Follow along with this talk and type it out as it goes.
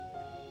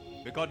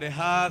Because the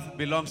earth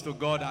belongs to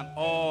God and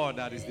all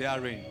that is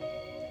therein.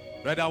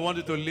 Brother, I want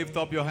you to lift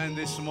up your hand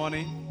this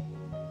morning.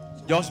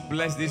 Just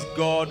bless this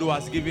God who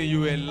has given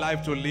you a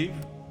life to live.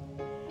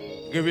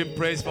 Give him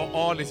praise for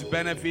all his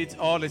benefits,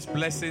 all his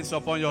blessings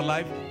upon your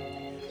life.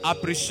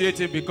 Appreciate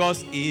him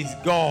because he is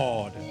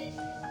God.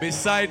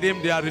 Beside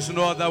him there is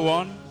no other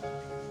one.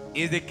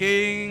 He is the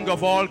King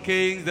of all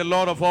kings, the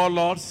Lord of all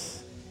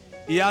lords.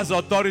 He has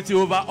authority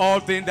over all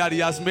things that he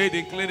has made,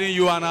 including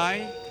you and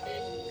I.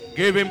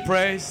 Give him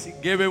praise,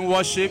 give him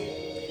worship.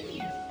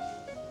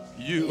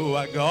 You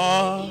are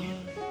God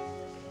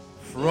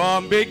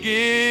from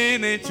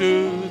beginning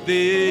to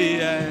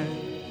the end.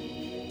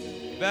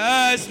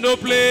 There's no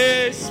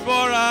place for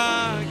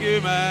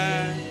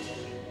argument.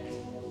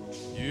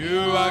 You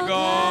are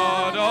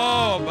God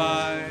all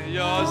by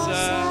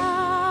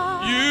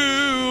yourself.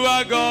 You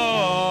are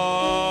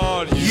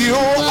God. You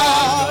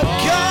are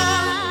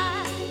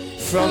God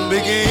from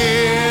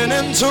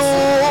beginning to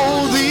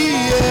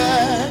the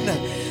end.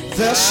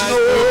 There's no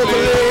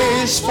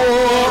place for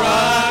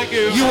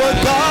argument. You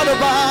are God all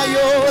by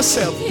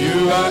yourself.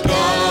 You are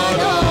God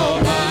all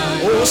by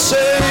yourself. Oh,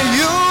 say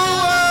you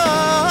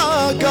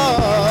are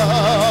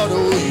God.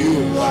 Oh,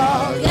 you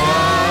are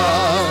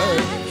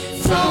God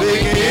from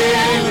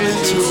beginning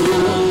to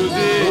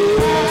the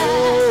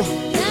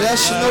end.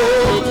 There's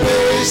no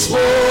place for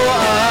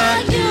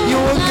argument. You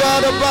are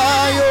God all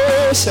by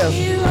yourself.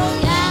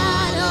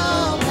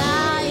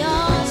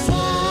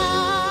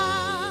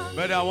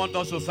 Brother, I want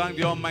us to thank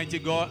the Almighty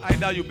God.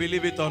 Either you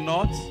believe it or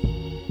not,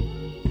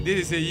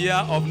 this is a year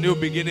of new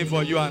beginning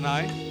for you and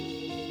I.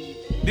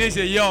 This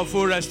is a year of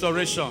full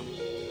restoration.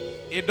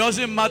 It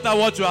doesn't matter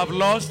what you have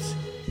lost.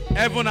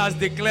 Heaven has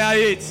declared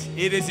it.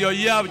 It is your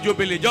year of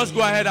jubilee. Just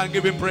go ahead and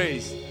give him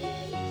praise.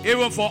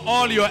 Even for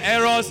all your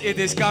errors, it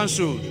is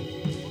cancelled.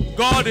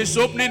 God is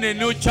opening a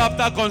new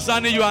chapter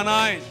concerning you and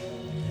I.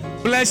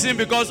 Bless him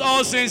because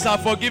all sins are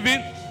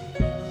forgiven.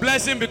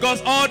 Bless him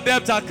because all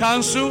debts are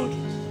cancelled.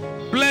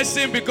 Bless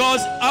him because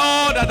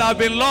all that have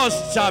been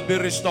lost shall be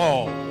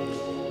restored.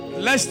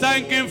 Let's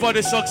thank him for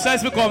the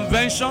successful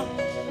convention.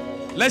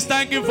 Let's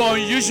thank him for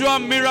unusual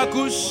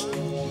miracles.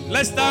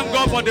 Let's thank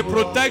God for the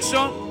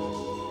protection.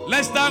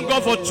 Let's thank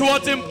God for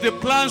thwarting the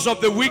plans of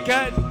the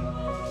wicked.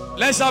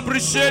 Let's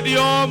appreciate the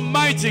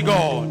Almighty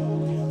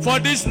God for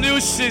this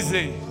new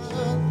season.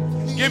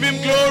 Give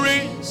him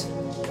glory.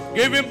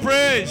 Give him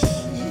praise.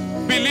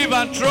 Believe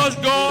and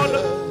trust God.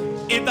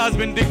 It has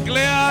been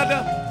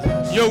declared.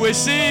 You will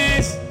see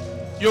it.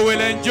 You will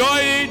enjoy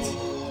it.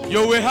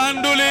 You will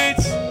handle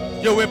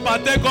it. You will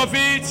partake of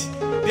it.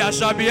 There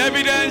shall be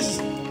evidence.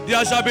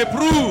 There shall be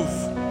proof.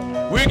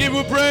 We give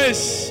you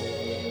praise.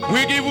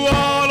 We give you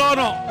all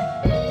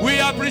honor. We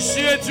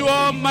appreciate you,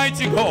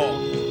 Almighty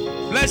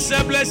God.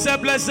 Blessed,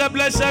 blessed, blessed,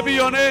 blessed be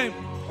your name.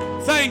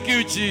 Thank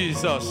you,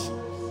 Jesus.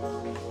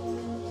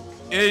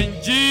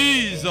 In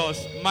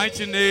Jesus'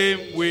 mighty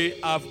name we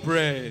have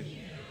prayed.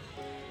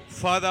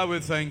 Father, we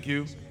thank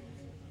you.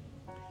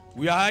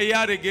 We are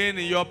here again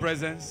in your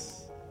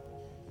presence.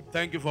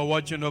 Thank you for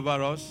watching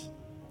over us.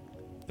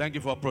 Thank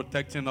you for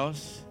protecting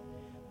us.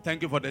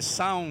 Thank you for the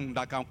sound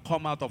that can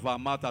come out of our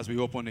mouth as we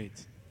open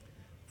it.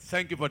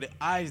 Thank you for the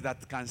eyes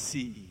that can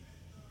see.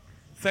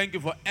 Thank you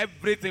for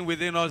everything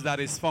within us that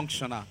is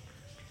functional.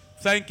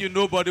 Thank you,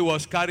 nobody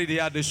was carried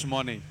here this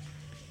morning.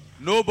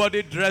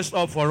 Nobody dressed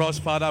up for us,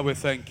 Father, we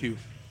thank you.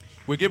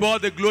 We give all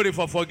the glory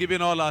for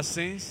forgiving all our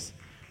sins.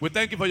 We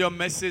thank you for your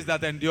message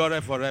that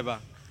endureth forever.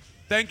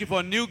 Thank you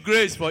for new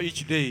grace for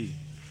each day.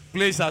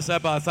 Please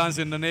accept our thanks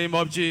in the name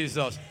of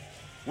Jesus.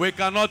 We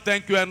cannot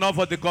thank you enough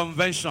for the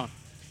convention.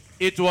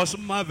 It was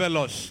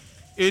marvelous.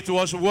 It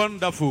was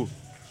wonderful.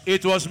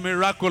 It was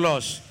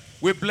miraculous.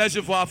 We bless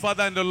you for our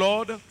Father in the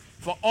Lord,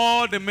 for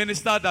all the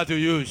ministers that you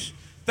use.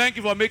 Thank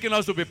you for making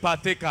us to be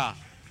partaker.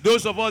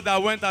 Those of us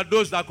that went and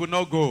those that could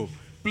not go.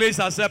 Please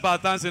accept our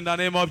thanks in the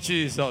name of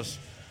Jesus.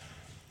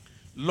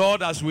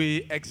 Lord, as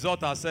we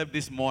exhort ourselves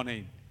this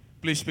morning,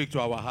 please speak to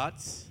our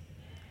hearts.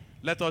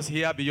 Let us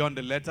hear beyond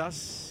the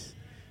letters.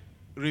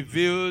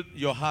 Reveal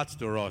your heart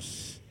to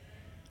us.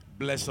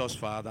 Bless us,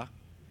 Father,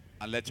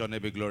 and let your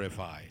name be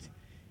glorified.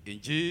 In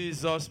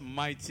Jesus'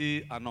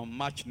 mighty and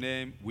unmatched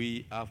name,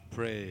 we have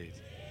prayed.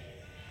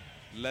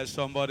 Let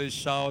somebody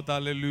shout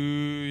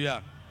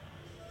hallelujah.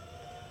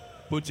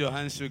 Put your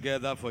hands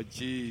together for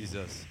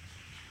Jesus.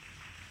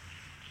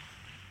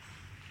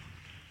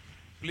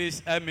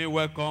 Please help me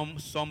welcome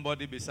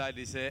somebody beside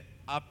you. Say,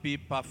 happy,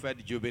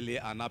 perfect Jubilee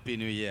and Happy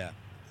New Year.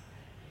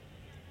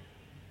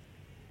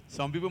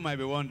 Some people might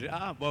be wondering,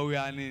 but we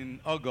are in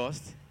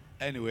August.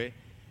 Anyway,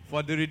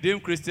 for the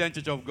Redeemed Christian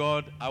Church of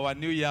God, our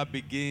new year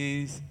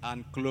begins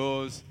and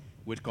closes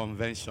with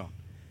convention.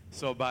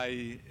 So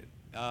by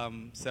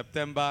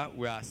September,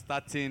 we are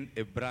starting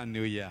a brand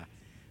new year.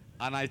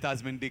 And it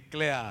has been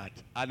declared,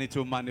 and it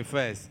will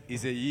manifest,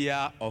 it's a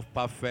year of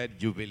perfect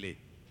jubilee.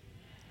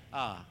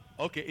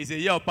 Okay, it's a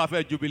year of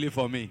perfect jubilee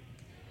for me.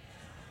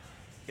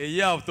 A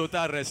year of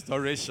total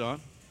restoration,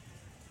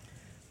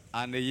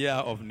 and a year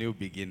of new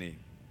beginning.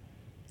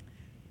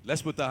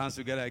 Let's put our hands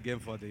together again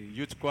for the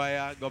youth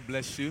choir. God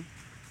bless you.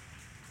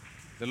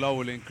 The Lord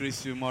will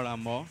increase you more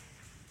and more.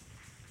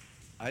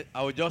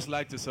 I would just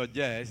like to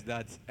suggest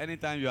that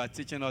anytime you are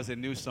teaching us a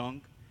new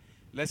song,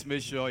 let's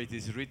make sure it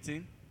is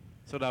written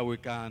so that we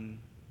can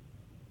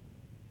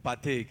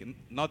partake.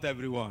 Not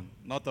everyone,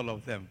 not all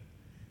of them.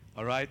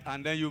 All right?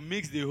 And then you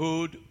mix the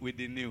old with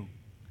the new.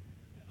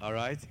 All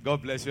right?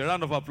 God bless you. A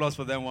round of applause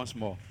for them once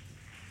more.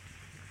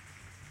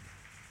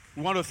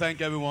 We want to thank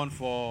everyone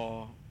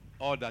for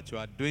all that you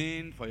are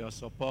doing, for your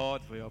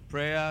support, for your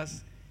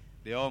prayers.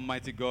 The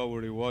Almighty God will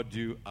reward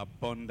you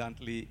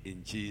abundantly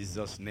in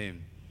Jesus'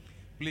 name.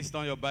 Please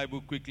turn your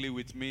Bible quickly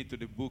with me to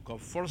the book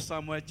of 1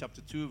 Samuel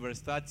chapter 2, verse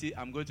 30.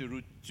 I'm going to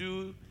read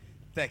two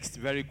texts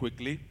very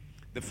quickly.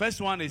 The first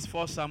one is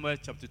 1 Samuel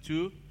chapter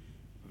 2,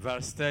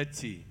 verse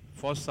 30.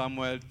 1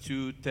 Samuel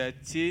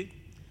 2:30.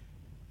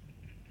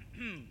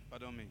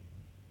 Pardon me.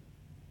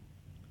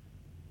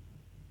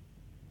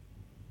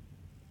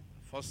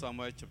 1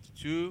 Samuel chapter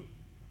 2,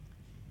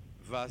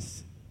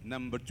 verse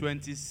number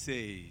 20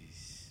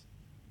 says,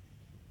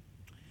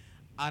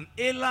 and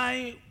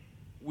Eli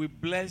will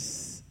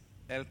bless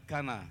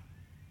Elkanah.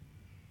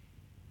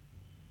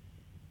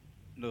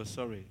 No,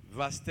 sorry.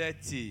 Verse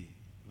 30.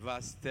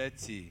 Verse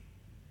 30.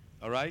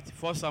 All right?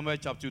 1 Samuel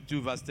chapter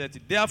 2, verse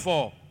 30.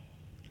 Therefore,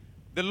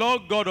 the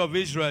Lord God of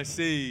Israel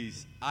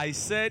says, I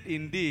said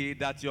indeed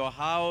that your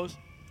house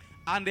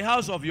and the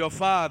house of your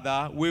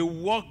father will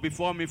walk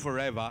before me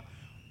forever.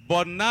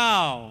 But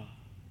now,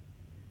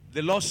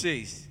 the Lord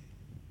says,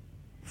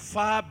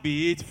 far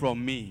be it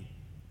from me.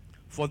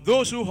 For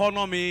those who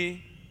honor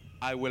me,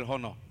 I will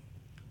honor.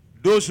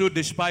 Those who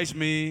despise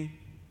me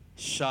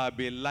shall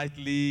be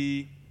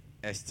lightly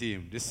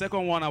esteemed. The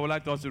second one I would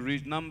like us to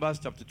read, Numbers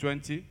chapter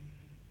 20.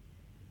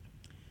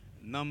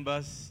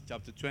 Numbers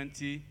chapter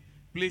 20.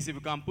 Please, if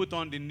you can put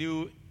on the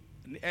new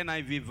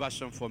NIV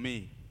version for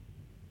me.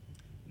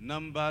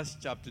 Numbers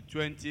chapter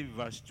 20,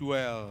 verse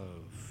 12.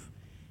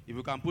 If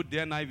you can put the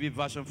NIV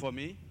version for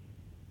me.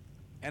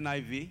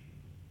 NIV.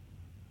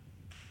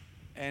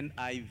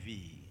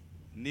 NIV.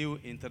 New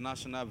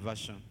International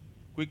Version.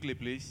 Quickly,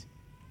 please.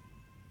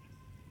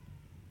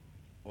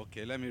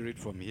 Okay, let me read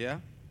from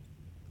here.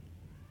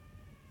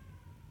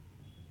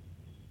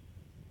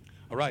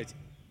 All right.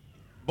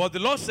 But the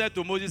Lord said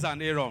to Moses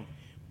and Aaron,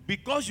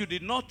 because you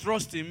did not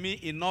trust in me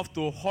enough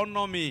to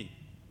honor me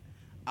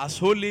as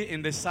holy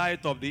in the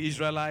sight of the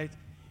Israelites,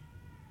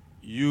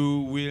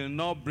 you will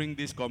not bring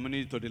this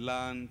community to the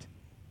land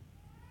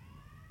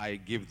I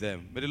give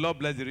them. May the Lord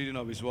bless the reading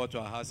of his word to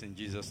our hearts in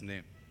Jesus'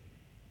 name.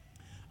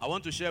 I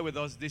want to share with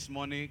us this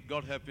morning,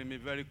 God helping me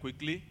very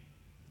quickly,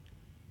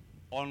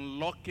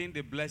 unlocking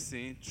the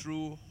blessing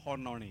through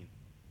honoring.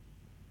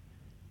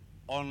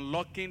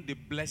 Unlocking the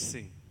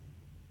blessing,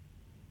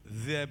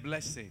 their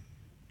blessing,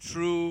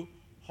 through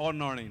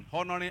honoring.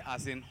 Honoring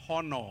as in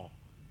honor,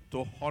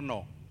 to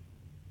honor.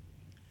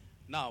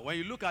 Now, when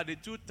you look at the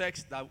two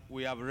texts that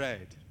we have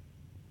read,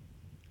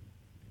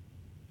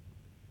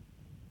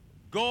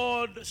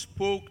 God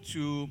spoke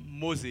to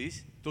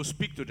Moses to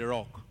speak to the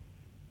rock.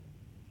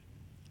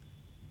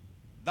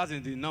 That's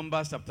in the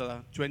Numbers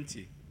chapter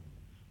 20.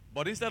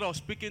 But instead of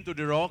speaking to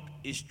the rock,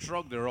 he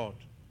struck the rod.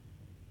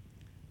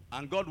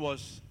 And God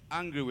was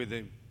angry with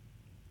him.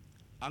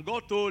 And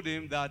God told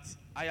him that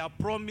I have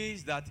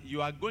promised that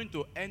you are going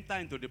to enter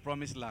into the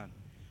promised land.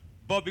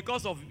 But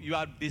because of you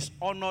have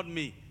dishonored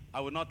me, I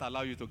will not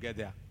allow you to get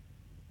there.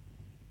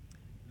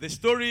 The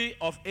story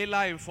of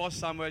Eli in 1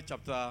 Samuel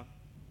chapter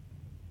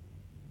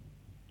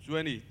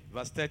 20,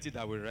 verse 30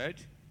 that we read.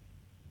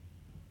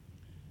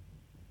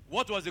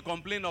 What was the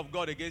complaint of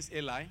God against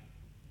Eli?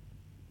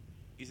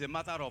 It's a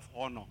matter of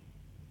honor.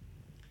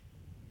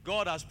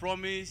 God has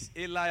promised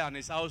Eli and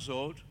his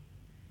household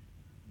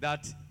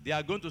that they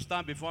are going to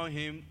stand before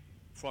him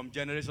from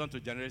generation to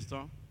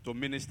generation to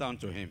minister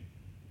unto him.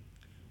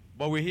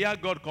 But we hear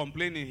God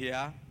complaining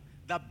here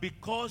that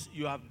because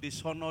you have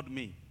dishonored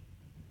me,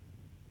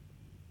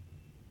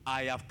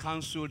 I have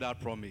canceled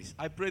that promise.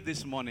 I pray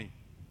this morning,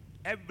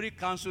 every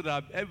promise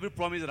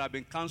that have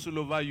been canceled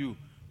over you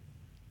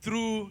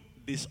through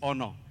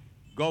dishonor,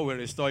 God will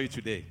restore you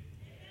today.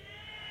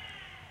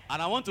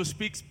 And I want to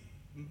speak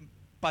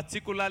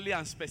particularly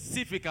and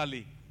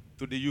specifically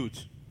to the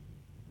youth.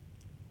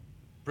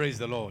 Praise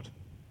the Lord.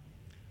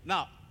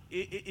 Now,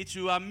 it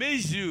should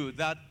amaze you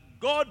that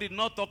God did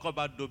not talk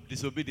about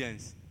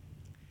disobedience.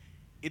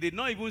 He did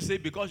not even say,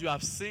 because you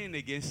have sinned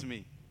against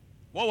me.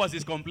 What was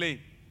his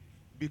complaint?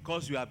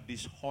 Because you have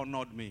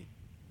dishonored me.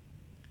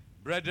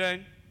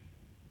 Brethren,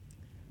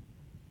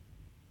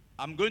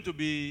 I'm going to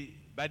be,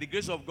 by the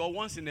grace of God,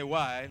 once in a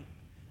while,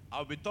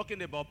 I'll be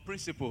talking about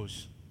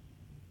principles.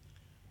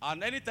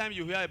 And anytime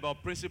you hear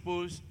about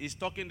principles, it's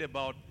talking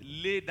about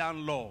lay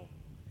down law.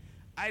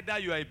 Either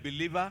you are a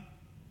believer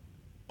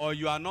or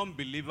you are a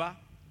non-believer.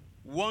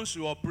 Once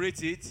you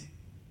operate it,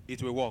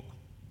 it will work.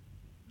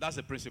 That's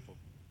the principle.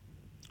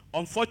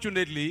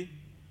 Unfortunately,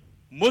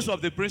 most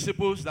of the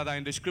principles that are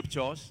in the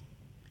scriptures,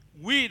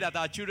 we that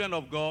are children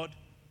of God,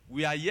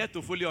 we are yet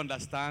to fully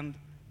understand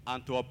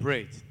and to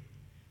operate.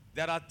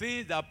 There are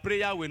things that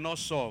prayer will not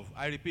solve.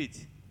 I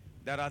repeat,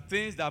 there are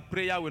things that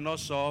prayer will not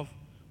solve,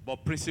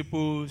 but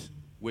principles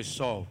will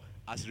solve,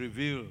 as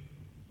revealed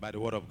by the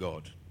Word of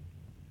God.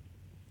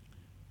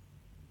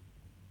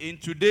 In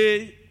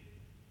today's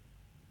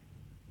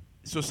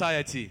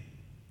society,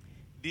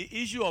 the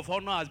issue of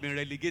honor has been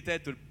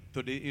relegated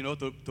to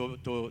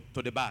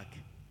the back.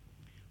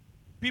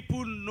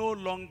 People no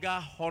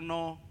longer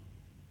honor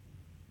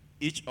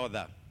each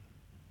other.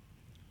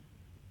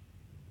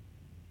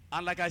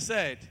 And like I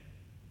said,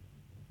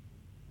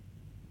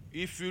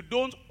 if you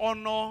don't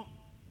honor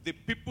the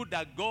people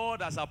that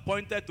God has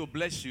appointed to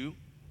bless you,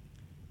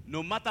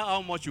 no matter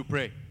how much you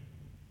pray,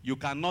 you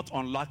cannot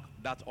unlock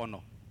that honor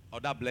or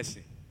that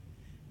blessing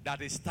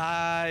that is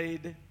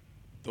tied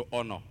to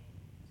honor.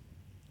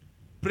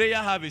 Prayer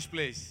have its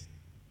place.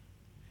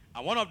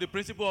 And one of the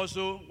principles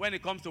also when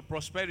it comes to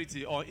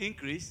prosperity or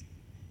increase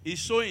is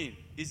sowing,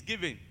 is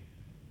giving.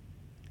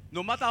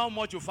 No matter how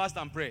much you fast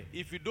and pray,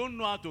 if you don't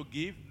know how to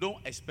give,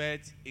 don't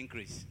expect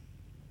increase.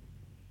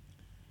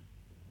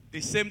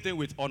 The same thing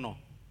with honor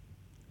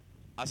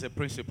as a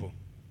principle.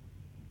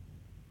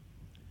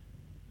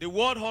 The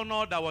word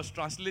honor that was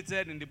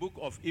translated in the book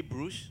of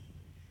Hebrews,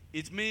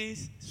 it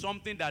means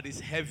something that is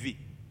heavy,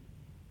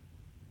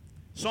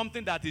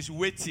 something that is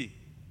weighty.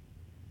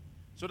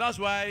 So that's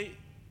why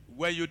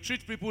when you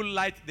treat people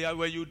light,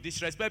 when you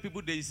disrespect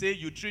people, they say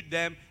you treat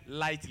them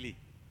lightly.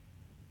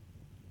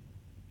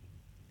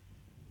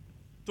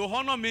 To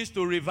honor means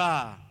to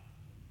revere,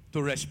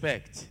 to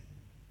respect.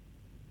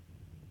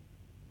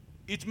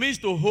 It means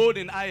to hold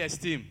in high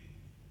esteem.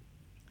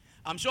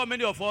 I'm sure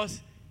many of us,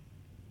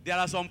 there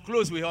are some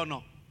clothes we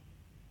honor.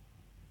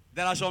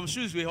 There are some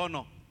shoes we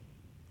honor.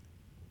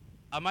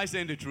 Am I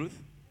saying the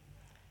truth?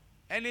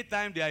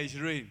 Anytime there is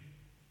rain,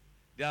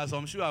 there are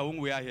some shoes I won't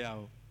wear here.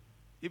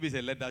 If it's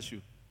a leather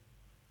shoe.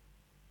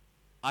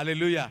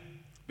 Hallelujah.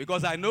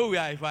 Because I know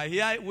if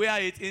I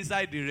wear it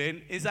inside the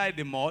rain, inside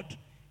the mud,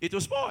 it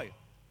will spoil.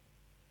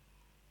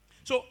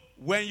 So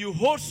when you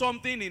hold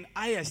something in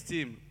high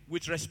esteem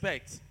with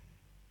respect,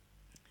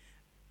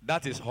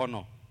 that is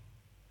honor.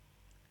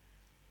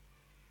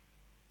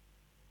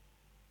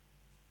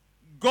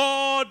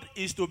 God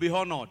is to be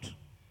honored.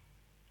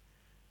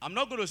 I'm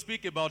not going to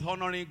speak about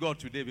honoring God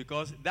today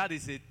because that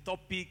is a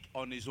topic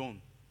on its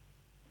own.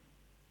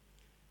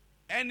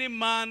 Any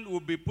man will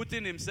be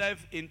putting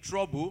himself in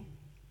trouble,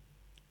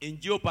 in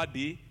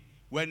jeopardy,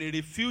 when he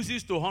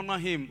refuses to honor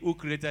him who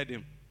created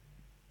him.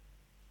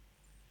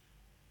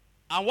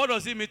 And what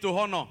does it mean to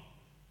honor?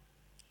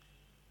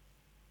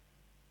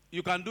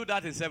 You can do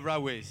that in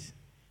several ways.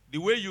 The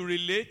way you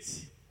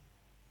relate,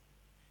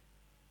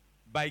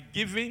 by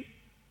giving,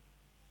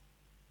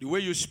 the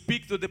way you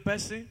speak to the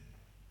person,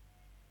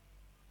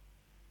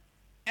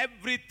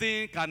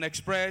 everything can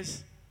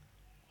express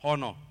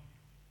honor.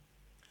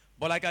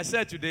 But like I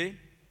said today,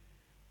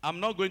 I'm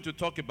not going to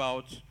talk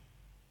about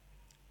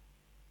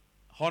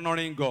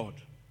honoring God.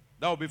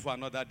 That will be for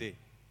another day.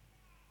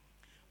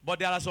 But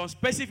there are some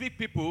specific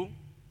people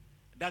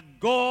that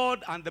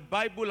God and the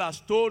Bible has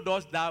told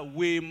us that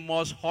we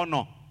must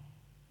honor.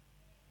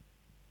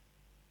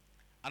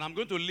 And I'm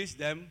going to list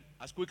them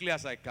as quickly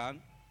as I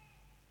can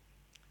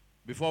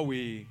before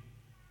we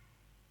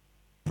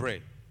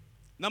pray.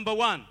 Number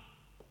one,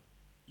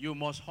 you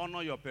must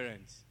honor your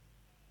parents.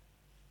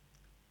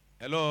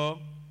 Hello?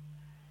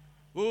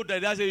 Who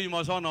did I say you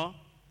must honor?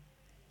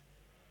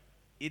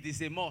 It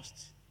is a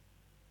must.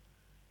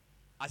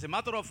 As a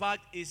matter of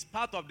fact, it's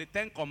part of the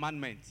 10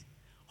 Commandments.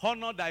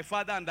 Honor thy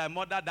father and thy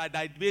mother, that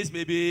thy days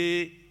may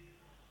be.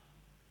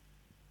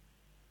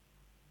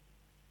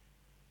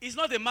 It's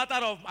not a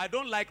matter of, I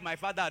don't like my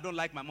father, I don't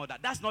like my mother.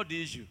 That's not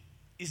the issue.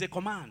 It's a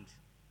command.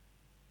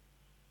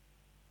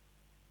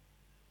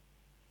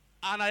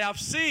 And I have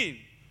seen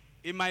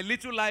in my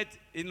little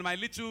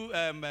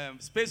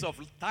space of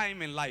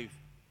time in life,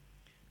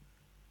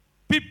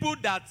 people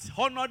that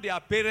honor their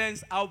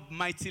parents, how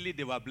mightily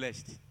they were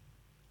blessed.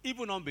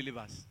 Even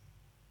unbelievers.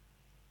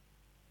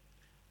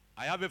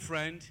 I have a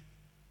friend,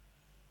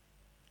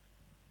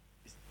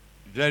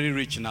 very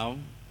rich now.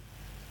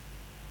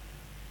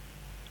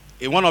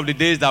 In one of the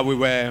days that we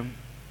were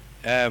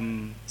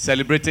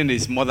celebrating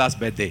his mother's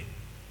birthday,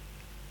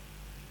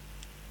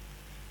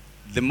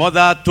 the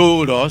mother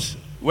told us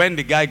when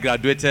the guy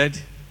graduated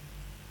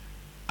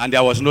and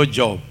there was no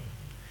job,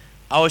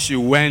 how she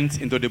went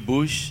into the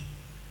bush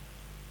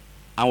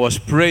and was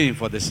praying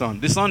for the son.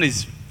 The son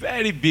is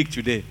very big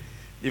today.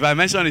 If I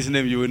mention his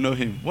name, you will know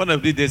him. One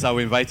of these days, I will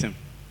invite him.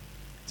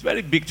 It's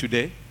very big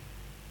today.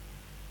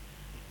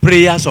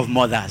 Prayers of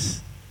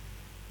mothers.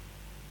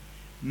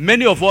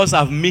 Many of us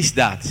have missed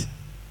that.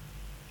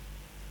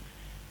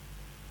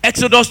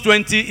 Exodus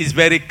 20 is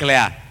very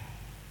clear.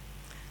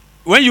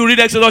 When you read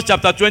Exodus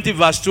chapter 20,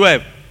 verse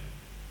 12,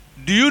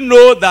 do you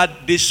know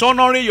that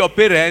dishonoring your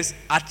parents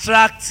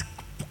attracts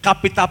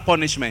capital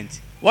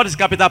punishment? What is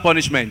capital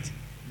punishment?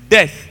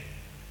 Death.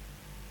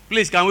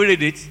 Please, can we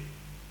read it?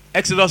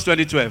 Exodus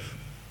 20:12.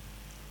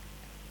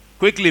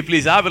 Quickly,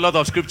 please. I have a lot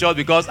of scriptures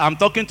because I'm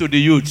talking to the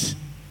youths.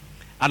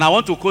 And I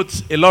want to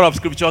quote a lot of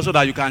scripture so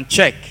that you can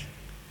check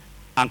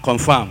and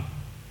confirm.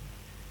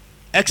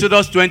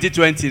 Exodus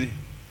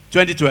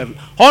 20:12.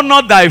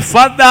 Honor thy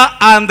father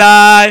and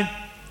thy,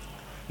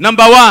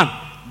 number one,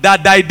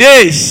 that thy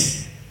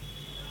days.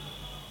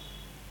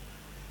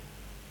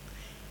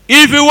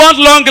 If you want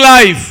long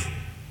life,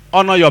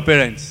 honor your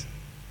parents.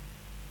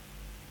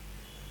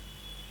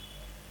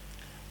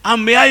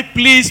 And may I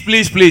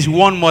please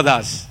warn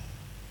mothers.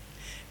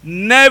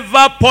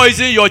 Never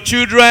poison your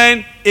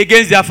children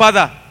against their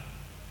father.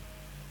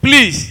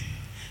 Please.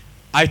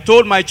 I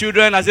told my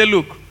children, I said,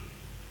 look,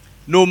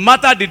 no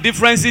matter the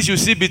differences you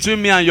see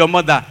between me and your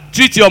mother,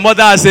 treat your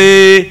mother as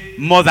a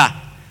mother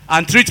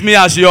and treat me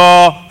as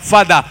your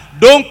father.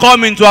 Don't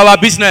come into our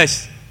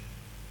business.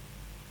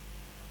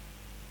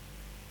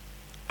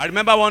 I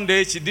remember one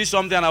day she did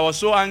something and I was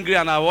so angry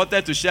and I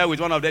wanted to share with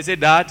one of them. I said,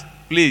 Dad,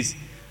 please,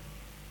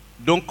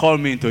 don't call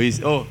me into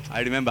his. Oh,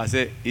 I remember. I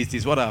said, it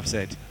is what I have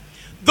said.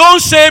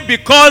 Don't say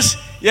because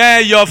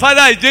your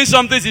father is doing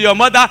something to your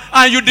mother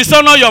and you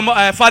dishonor your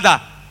father.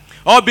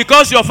 Or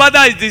because your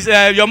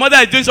your mother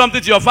is doing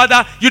something to your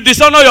father, you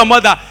dishonor your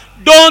mother.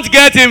 Don't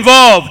get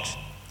involved.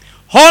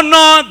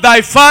 Honor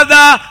thy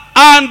father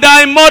and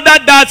thy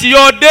mother that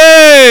your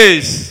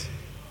days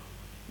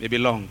may be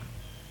long.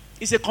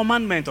 It's a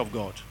commandment of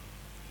God.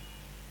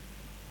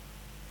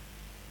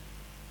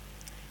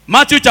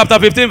 Matthew chapter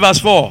 15 verse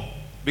 4.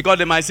 Because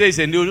they might say it's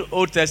a New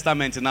Old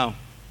Testament now.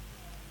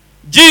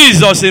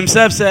 Jesus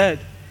himself said,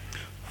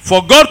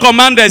 for God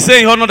commanded,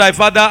 saying, honor thy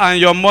father and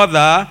your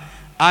mother,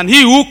 and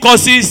he who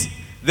curses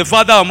the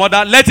father or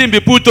mother, let him be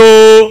put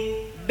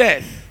to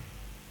death.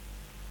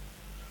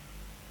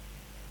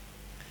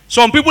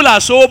 Some people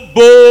are so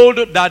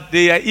bold that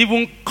they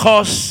even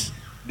curse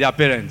their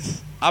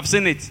parents. I've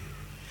seen it.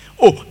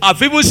 Oh,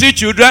 I've even seen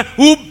children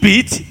who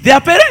beat their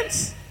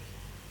parents.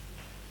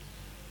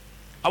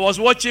 I was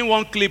watching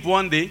one clip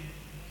one day.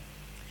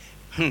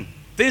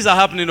 Things are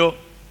happening, though.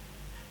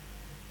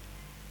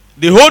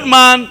 The old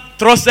man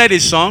trusted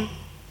his son,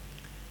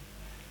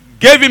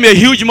 gave him a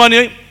huge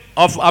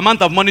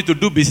amount of money to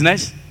do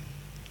business.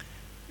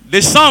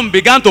 The son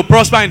began to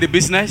prosper in the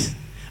business,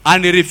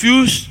 and he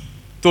refused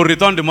to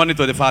return the money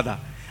to the father.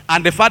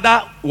 And the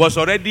father was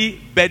already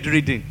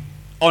bedridden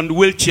on the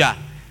wheelchair.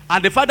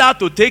 And the father had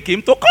to take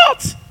him to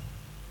court.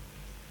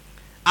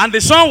 And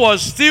the son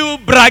was still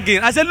bragging.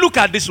 I said, look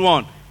at this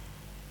one.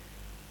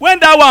 When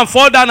that one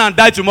fall down and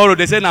die tomorrow,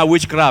 they say, now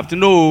witchcraft.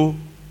 No.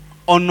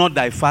 Honor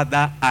thy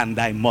father and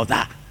thy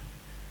mother,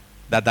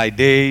 that thy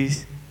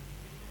days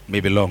may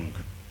be long.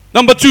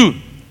 Number 2.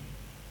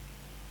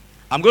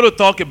 I'm going to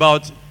talk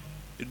about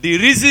the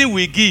reason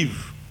we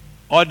give,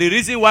 or the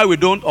reason why we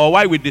don't, or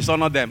why we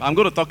dishonor them. I'm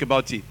going to talk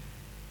about it.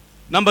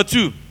 Number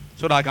 2,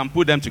 so that I can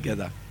put them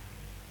together.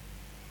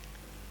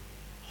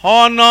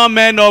 Honor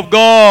men of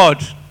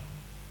God.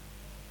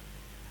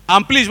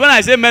 And please, when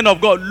I say men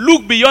of God,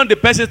 look beyond the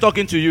person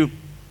talking to you.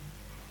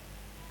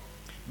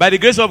 By the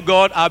grace of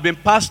God, I've been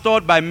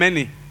pastored by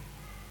many.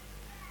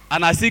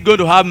 And I'm still going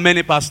to have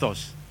many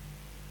pastors.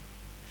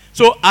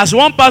 So as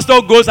one pastor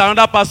goes,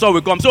 another pastor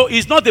will come. So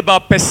it's not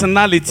about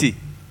personality.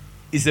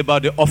 It's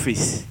about the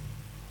office.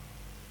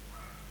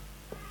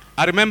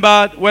 I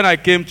remember when I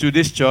came to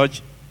this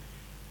church,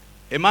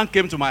 a man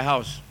came to my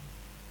house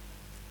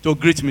to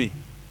greet me.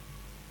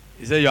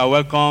 He said, you are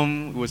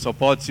welcome, we will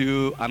support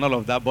you, and all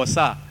of that. But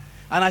sir,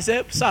 and I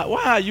said, sir,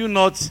 why are you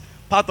not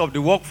part of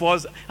the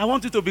workforce? I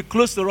want you to be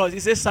close to us. He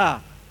said, sir,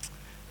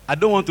 I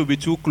don't want to be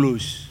too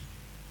close.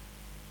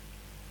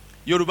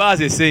 Yoruba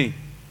has a saying,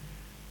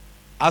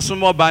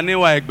 Asumo bani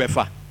wa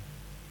egbefa,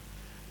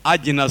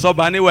 ajina so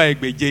bani wa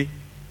egbeje,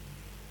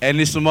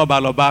 eni sumo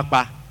baloba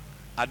pa.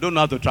 I don't know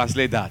how to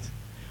translate that.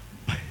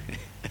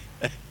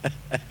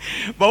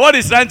 But what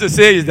he's trying to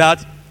say is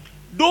that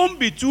don't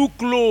be too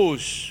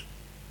close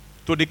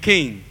to the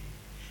king.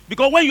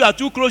 Because when you are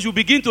too close, you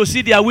begin to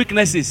see their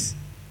weaknesses.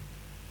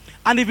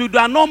 And if you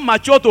are not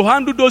mature to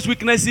handle those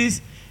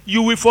weaknesses,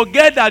 you will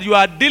forget that you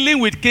are dealing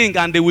with king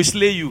and they will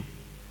slay you.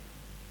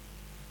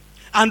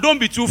 And don't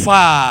be too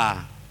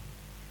far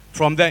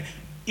from there.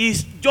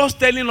 He's just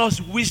telling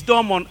us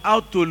wisdom on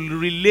how to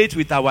relate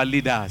with our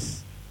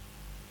leaders.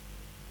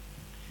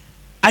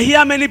 I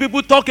hear many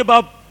people talk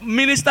about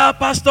minister,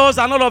 pastors,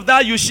 and all of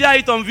that. You share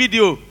it on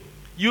video.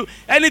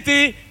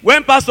 Anything,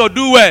 when pastor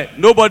do well,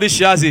 nobody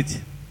shares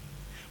it.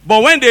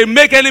 But when they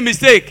make any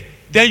mistake,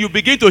 then you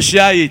begin to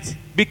share it.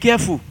 Be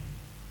careful.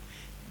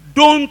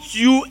 Don't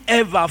you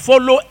ever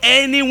follow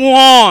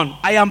anyone,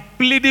 I am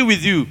pleading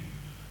with you,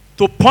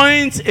 to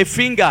point a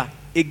finger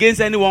against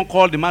anyone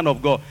called the man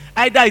of God.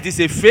 Either it is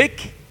a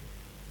fake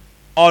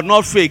or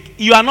not fake.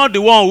 You are not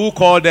the one who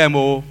called them.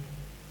 Oh.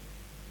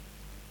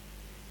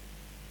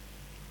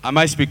 Am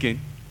I speaking?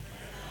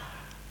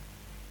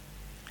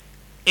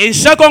 In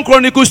 2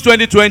 Chronicles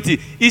 20:20,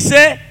 he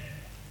said,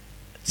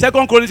 2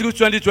 Chronicles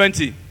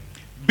 20:20,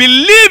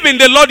 believe in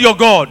the Lord your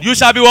God, you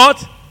shall be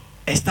what?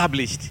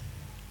 Established.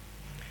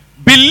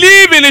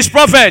 Believe in his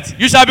prophet,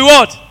 you shall be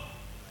what?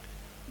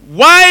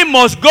 Why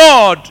must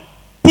God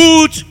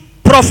put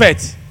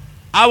prophet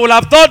I would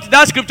have thought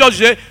that scripture to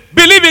say,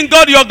 believe in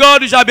God your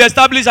God, you shall be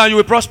established and you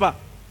will prosper.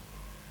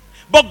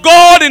 But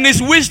God in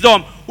his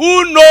wisdom,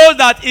 who knows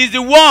that is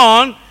the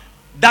one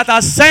that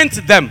has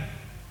sent them,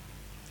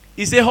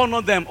 he said,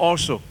 honor them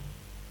also.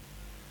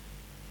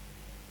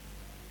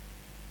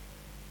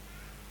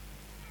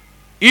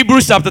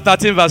 Hebrews chapter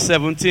 13 verse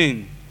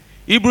 17.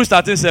 Hebrews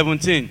 13,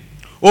 17.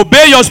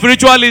 Obey your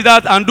spiritual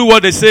leaders and do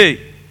what they say.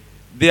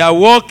 Their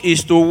work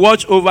is to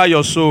watch over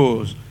your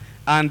souls.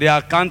 And they are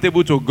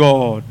accountable to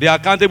God. They are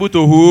accountable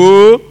to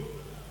who?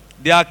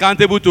 They are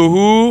accountable to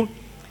who?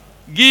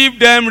 Give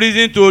them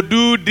reason to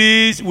do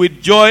this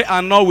with joy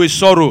and not with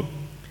sorrow.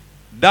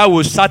 That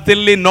will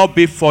certainly not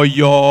be for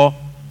your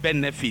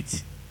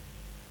benefit.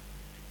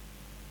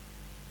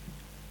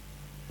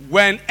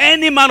 When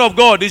any man of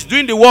God is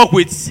doing the work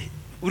with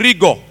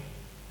rigor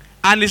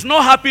and is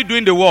not happy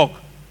doing the work,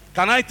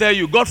 can I tell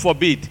you, God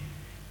forbid,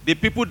 the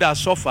people that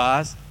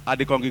suffers are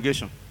the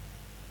congregation.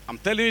 I'm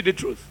telling you the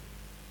truth.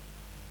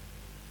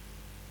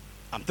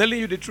 I'm telling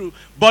you the truth.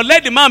 But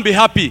let the man be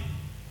happy.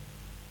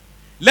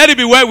 Let it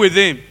be well with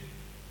him.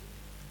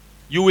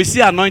 You will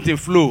see anointing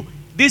flow.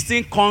 This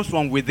thing comes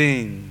from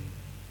within.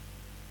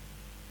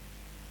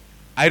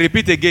 I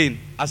repeat again,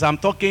 as I'm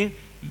talking,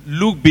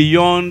 look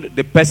beyond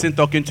the person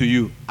talking to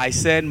you. I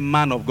said,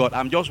 man of God.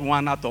 I'm just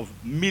one out of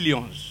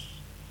millions.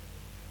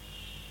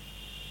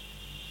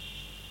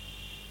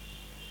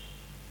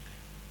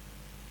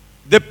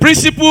 The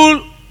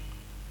principle,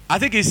 I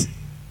think it's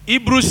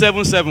Hebrews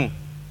 7:7.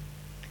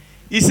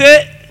 He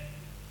said,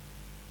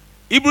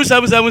 Hebrews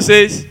 7:7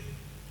 says,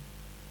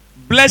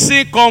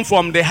 blessing comes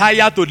from the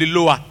higher to the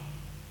lower.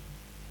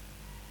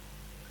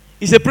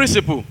 It's a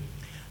principle.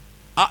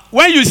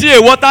 When you see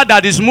a water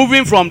that is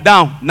moving from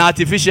down, not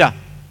artificial.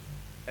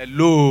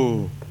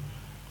 Hello.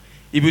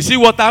 If you see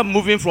water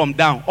moving from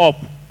down, up,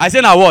 I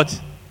say now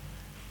what?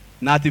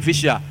 Not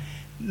artificial.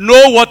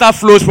 No water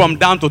flows from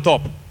down to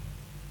top.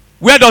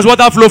 Where does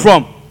water flow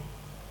from?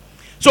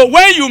 So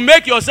when you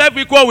make yourself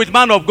equal with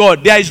man of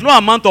God, there is no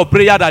amount of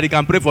prayer that he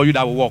can pray for you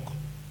that will work.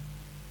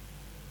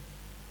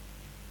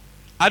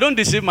 I don't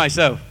deceive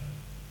myself.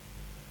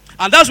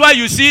 And that's why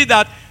you see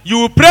that you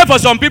will pray for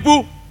some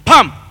people,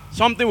 pam,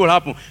 something will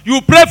happen.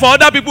 You pray for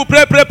other people,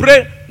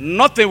 pray,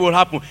 nothing will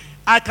happen.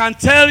 I can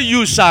tell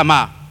you,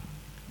 Sama,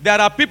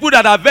 there are people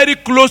that are very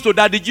close to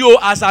Daddy Gio,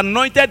 as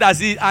anointed as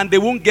he, and they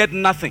won't get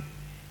nothing.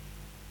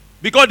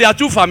 Because they are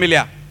too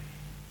familiar.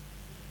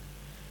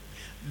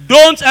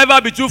 Don't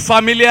ever be too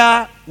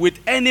familiar with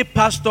any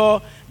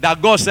pastor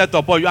that God set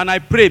upon you. And I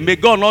pray, may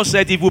God not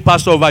set evil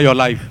pastor over your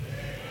life.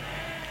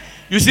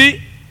 You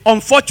see,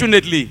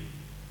 unfortunately,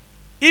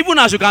 even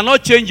as you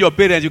cannot change your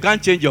parents, you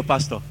can't change your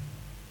pastor.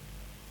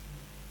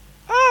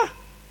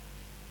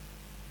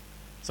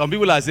 Some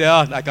people are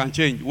saying, I can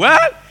change. Well,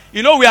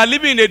 you know, we are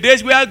living in the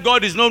days where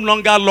God is no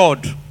longer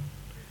Lord.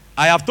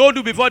 I have told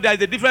you before, there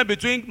is a difference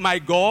between my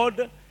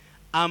God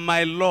and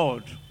my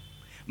Lord.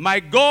 My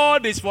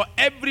God is for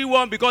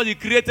everyone because he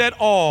created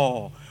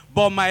all.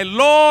 But my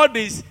Lord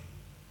is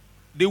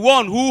the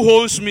one who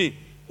holds me,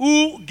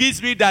 who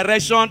gives me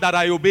direction that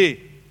I obey.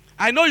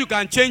 I know you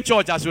can change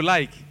church as you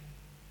like.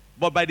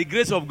 But by the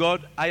grace of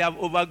God, I have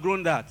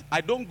overgrown that. I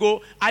don't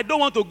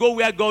want to go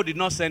where God did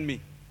not send me.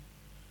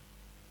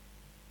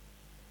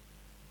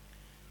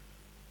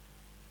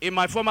 In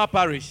my former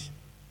parish,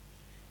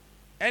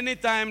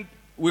 anytime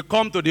we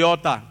come to the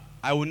altar,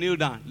 I will kneel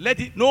down.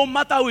 No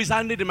matter who is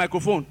handling the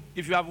microphone,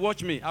 if you have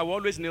watched me, I will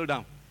always kneel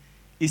down.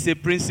 It's a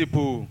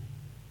principle.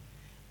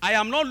 I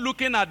am not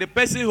looking at the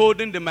person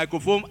holding the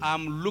microphone.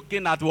 I'm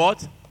looking at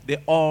what? The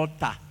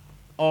altar.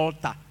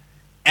 Altar.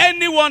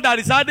 Anyone that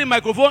is holding the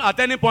microphone at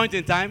any point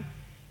in time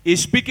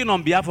is speaking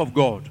on behalf of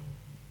God.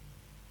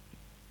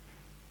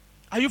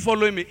 Are you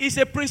following me? It's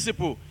a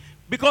principle.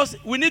 Because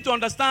we need to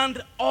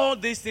understand all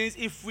these things.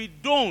 If we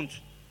don't,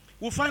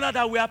 we'll find out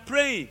that we are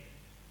praying.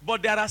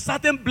 But there are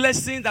certain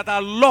blessings that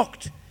are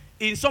locked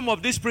in some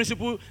of these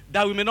principles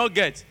that we may not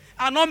get.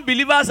 And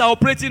unbelievers are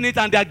operating it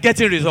and they are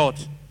getting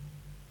results.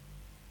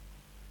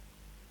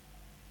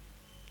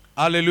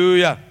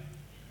 Hallelujah.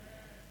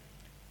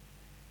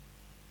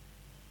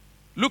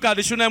 Look at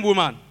the Shunem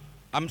woman.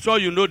 I'm sure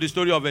you know the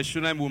story of a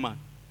Shunem woman.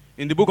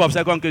 In the book of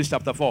 2 Kings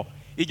chapter 4.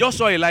 He just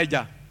saw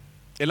Elisha.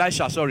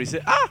 He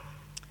said,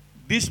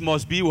 this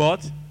must be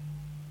what?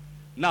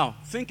 Now,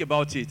 think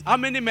about it. How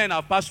many men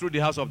have passed through the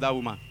house of that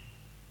woman?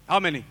 How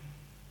many?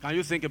 Can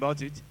you think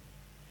about it?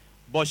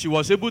 But she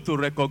was able to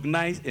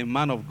recognize a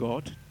man of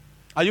God.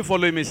 Are you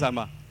following me,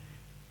 Sama?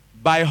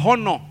 By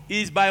honor.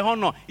 He is by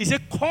honor. He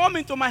said, come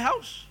into my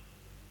house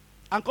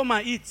and come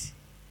and eat.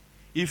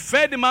 He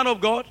fed the man of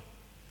God.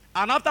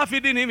 And after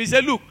feeding him, he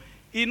said, look,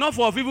 enough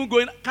of even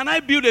going, can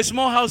I build a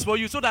small house for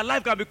you so that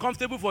life can be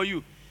comfortable for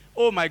you?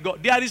 Oh my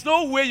God. There is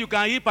no way you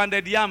can eat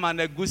pounded yam and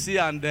gusi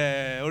and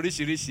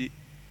orishi.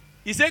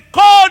 He said,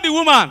 call the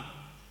woman.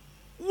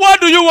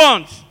 What do you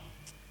want?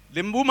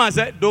 The woman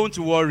said, don't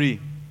worry.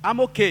 I'm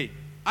okay.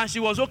 And she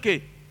was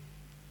okay.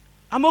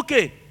 I'm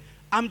okay.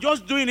 I'm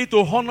just doing it to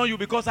honor you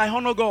because I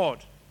honor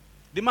God.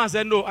 The man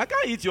said, no, I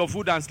can't eat your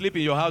food and sleep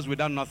in your house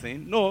without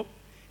nothing. No.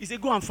 He said,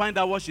 go and find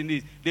out what she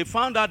needs. They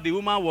found out the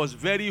woman was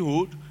very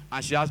old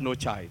and she has no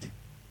child.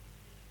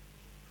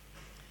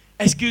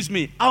 Excuse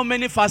me, how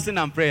many fasting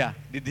and prayer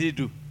did he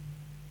do?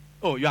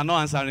 Oh, you are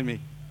not answering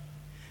me.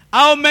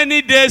 How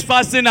many days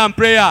fasting and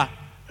prayer?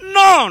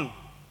 None.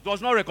 It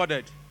was not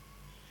recorded.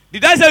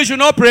 Did I say you should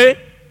not pray?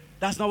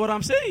 That's not what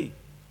I'm saying.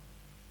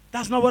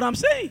 That's not what I'm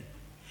saying.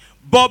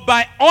 But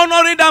by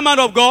honoring that man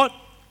of God,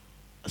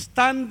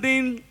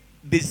 standing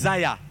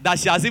desire that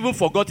she has even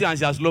forgotten and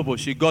she has loved,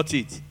 she got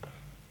it.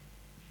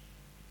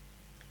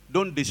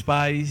 Don't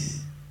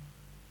despise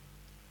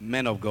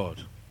men of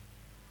God.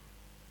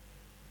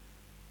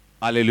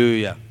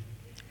 Hallelujah.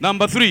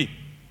 Number three.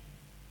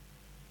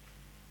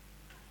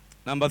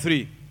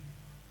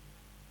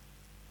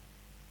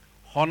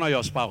 Honor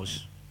your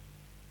spouse.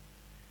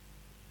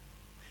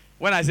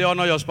 When I say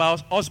honor your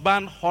spouse,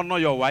 husband, honor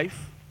your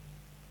wife.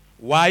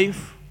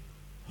 Wife,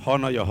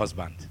 honor your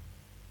husband.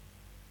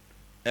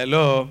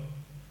 Hello?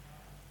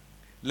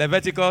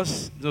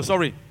 Leviticus, no,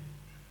 sorry.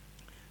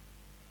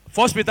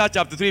 1 Peter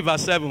chapter 3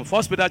 verse 7.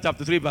 1 Peter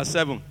chapter 3 verse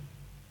 7.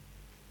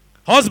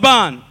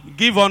 Husband,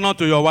 give honor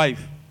to your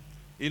wife.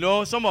 You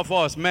know, some of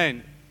us,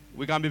 men,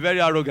 we can be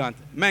very arrogant.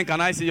 Men, can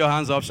I see your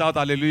hands up? Shout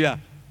hallelujah.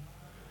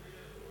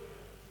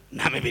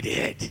 Now maybe the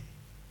head.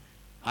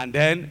 And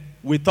then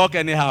we talk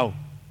anyhow.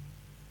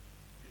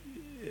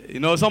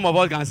 You know, some of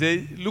us can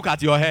say, look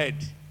at your head.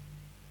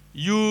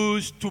 You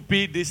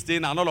stupid, this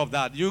thing, and all of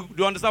that. Do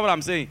you understand what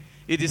I'm saying?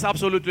 It is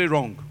absolutely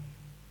wrong.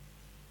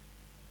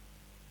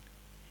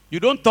 You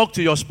don't talk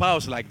to your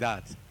spouse like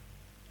that.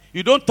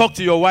 You don't talk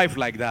to your wife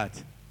like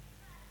that.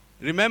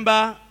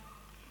 Remember,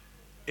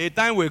 a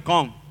time will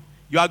come.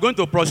 You are going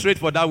to prostrate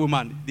for that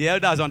woman. The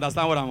elders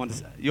understand what I'm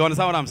saying. You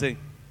understand what I'm saying?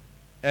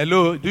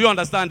 Hello? Do you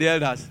understand the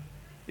elders?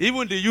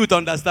 Even the youth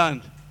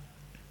understand.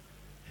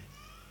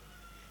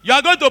 You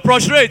are going to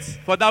prostrate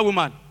for that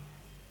woman.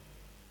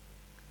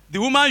 The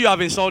woman you have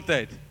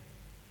insulted.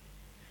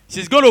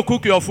 She's going to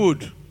cook your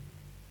food.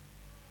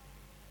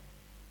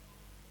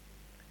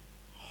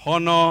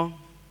 Honor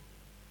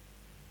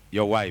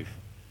your wife.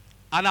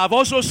 And I've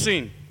also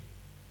seen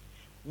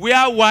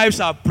where wives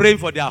are praying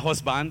for their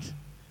husband,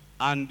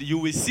 and you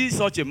will see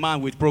such a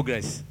man with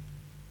progress.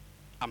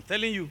 I'm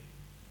telling you.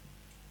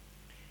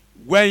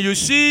 When you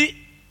see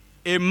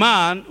a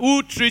man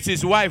who treats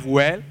his wife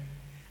well,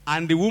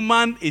 and the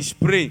woman is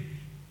praying,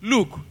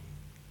 look,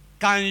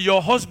 can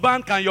your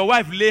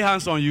wife lay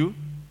hands on you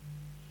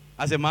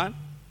as a man?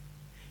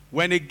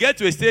 When it gets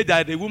to a stage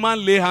that the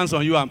woman lay hands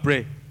on you and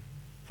pray,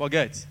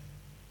 forget.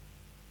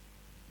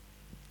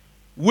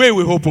 Way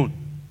will open.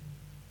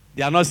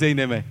 They are not saying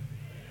amen.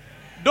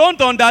 Don't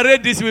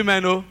underrate these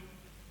women, no.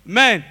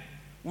 Men,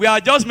 we are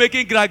just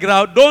making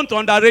gra-gra. Don't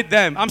underrate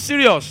them. I'm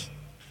serious.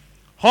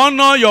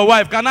 Honor your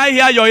wife. Can I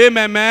hear your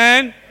amen,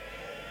 man?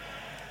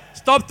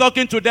 Stop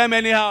talking to them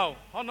anyhow.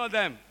 Honor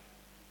them.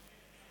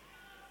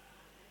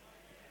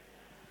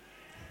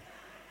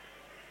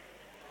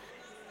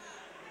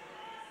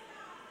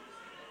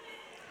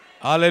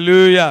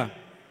 Hallelujah.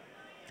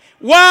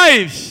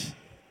 Wives,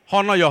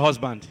 honor your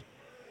husband.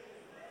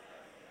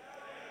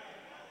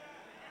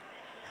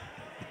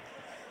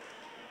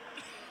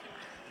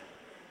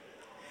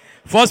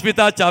 First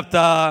Peter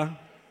chapter.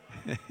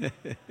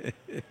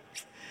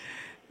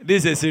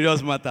 This is a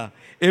serious matter.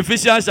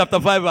 Ephesians chapter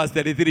 5 verse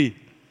 33.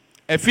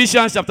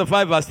 Ephesians chapter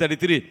 5 verse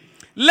 33.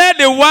 Let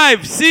the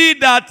wife see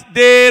that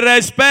they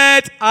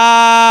respect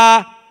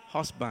her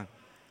husband.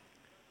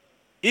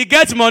 He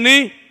gets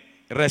money,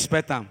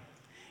 respect him.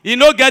 He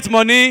no get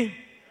money,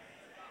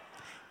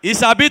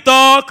 he's a bit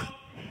talk,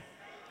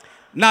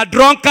 na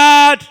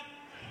drunkard,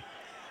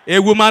 a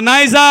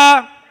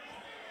womanizer.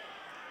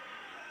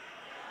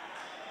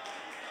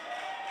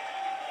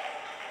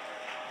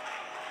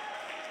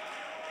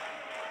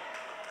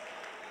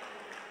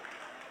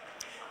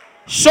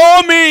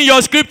 Show me in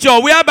your scripture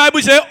where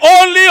Bible says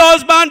only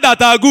husbands that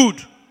are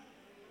good.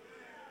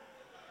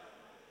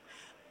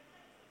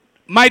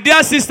 My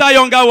dear sister,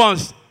 younger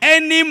ones,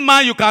 any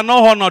man you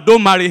cannot honor,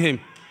 don't marry him.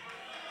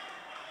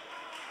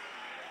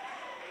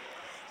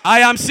 I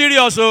am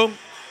serious, oh.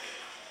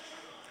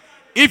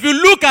 If you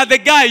look at the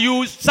guy,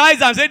 you size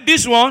and say,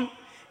 this one,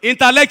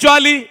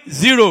 intellectually,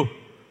 zero.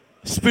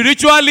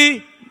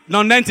 Spiritually,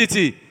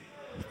 non-entity.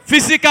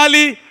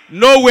 Physically,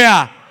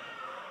 nowhere.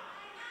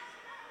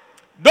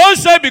 Don't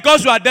say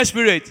because you are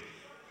desperate.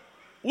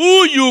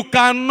 Who you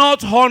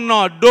cannot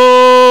honor,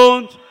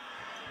 don't.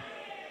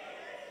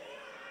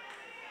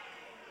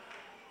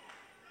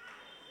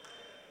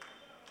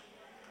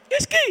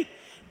 It's key.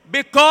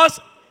 Because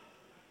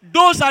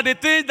those are the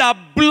things that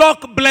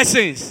block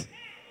blessings.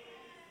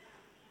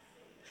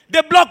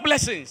 They block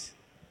blessings.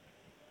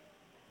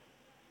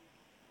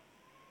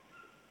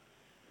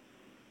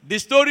 The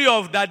story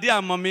of Daddy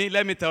and Mommy,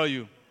 let me tell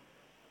you.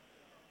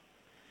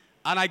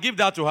 And I give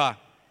that to her.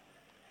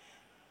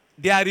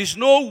 There is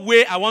no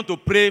way I want to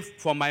pray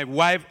for my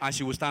wife and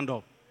she will stand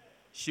up.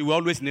 She will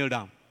always kneel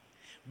down.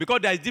 Because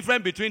there is a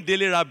difference between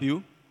Dele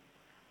Rabiu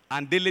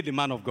and Dele the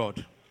man of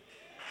God.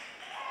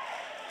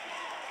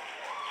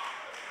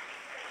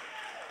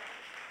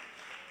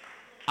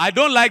 I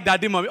don't like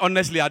daddy mommy.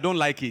 Honestly, I don't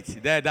like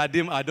it.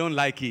 Daddy, I don't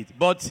like it.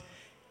 But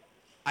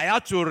I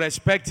had to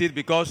respect it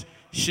because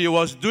she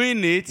was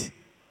doing it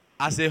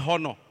as a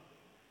honor.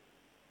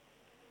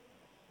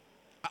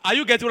 Are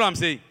you getting what I'm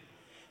saying?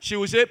 She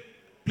will say,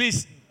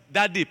 please,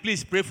 daddy,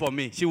 please pray for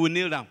me. She will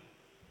kneel down.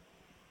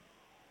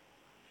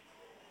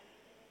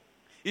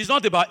 It's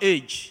not about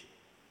age.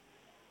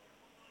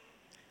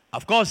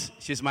 Of course,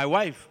 she's my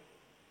wife.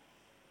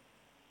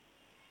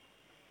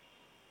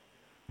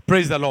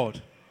 Praise the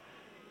Lord.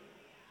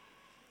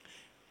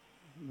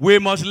 We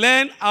must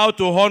learn how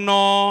to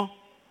honor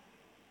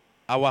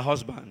our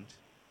husband.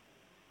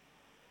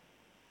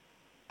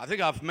 I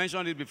think I've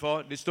mentioned it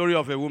before, the story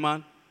of a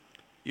woman.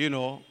 You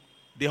know,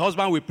 the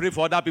husband will pray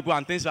for other people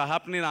and things are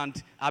happening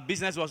and her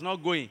business was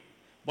not going.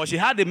 But she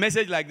had a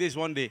message like this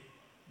one day,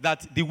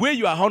 that the way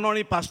you are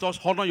honoring pastors,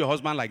 honor your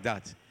husband like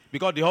that.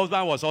 Because the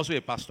husband was also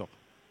a pastor.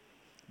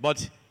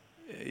 But,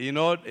 you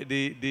know,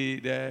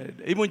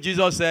 even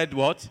Jesus said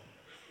what?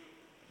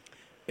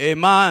 A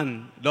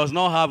man does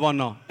not have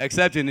honor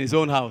except in his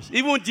own house.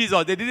 Even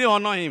Jesus, they didn't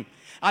honor him.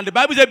 And the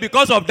Bible said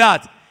because of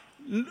that,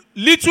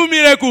 little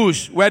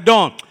miracles were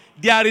done.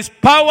 There is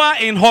power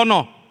in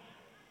honor.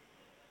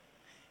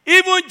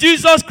 Even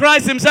Jesus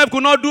Christ himself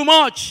could not do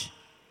much.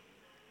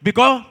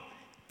 Because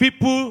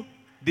people,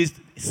 this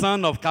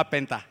son of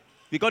carpenter,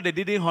 because they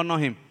didn't honor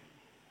him.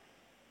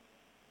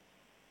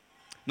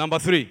 Number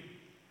 3.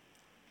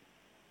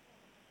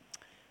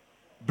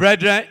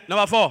 Brethren,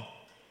 number 4.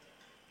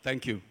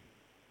 Thank you.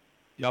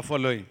 You are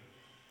following.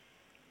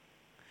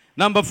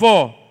 Number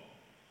 4.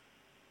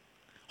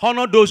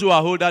 Honor those who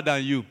are older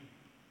than you.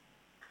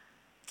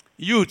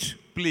 Youth,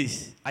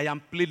 please, I am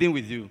pleading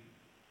with you.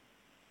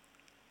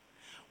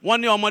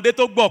 Wọ́n ní ọmọdé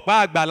tó gbọ́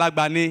pa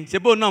àgbàlagbà ni ṣé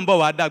bó náà ń bọ̀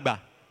wá dàgbà.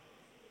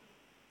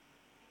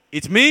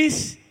 It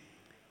means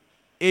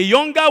a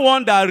younger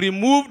one that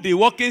removed the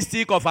walking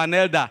stick of an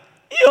elder,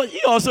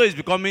 he also is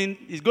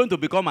going to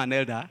become an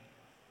elder.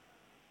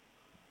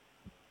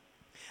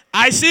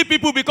 I see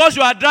people because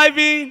you are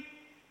driving,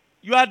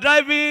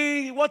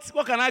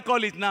 what can I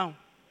call it now?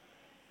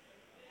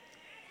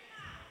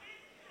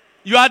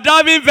 You are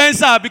driving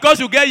Venza because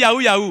you get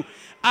Yahoo.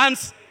 And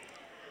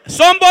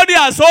somebody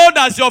as old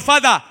as your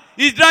father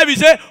is driving, you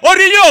say,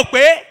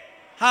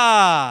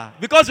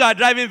 because you are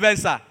driving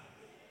Venza.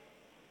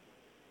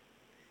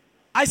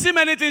 I see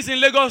many things in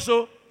Lagos,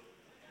 so.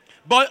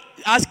 But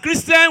as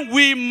Christians,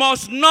 we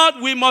must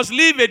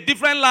live a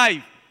different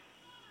life.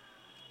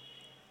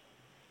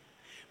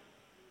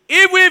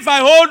 Even if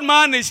an old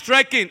man is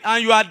trekking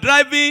and you are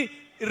driving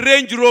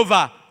Range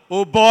Rover,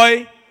 oh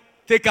boy,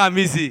 take him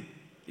easy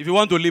if you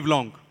want to live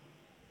long.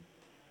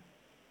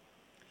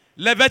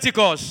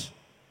 Leviticus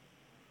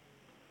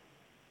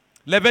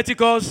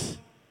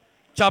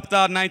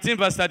chapter 19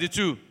 verse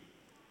 32.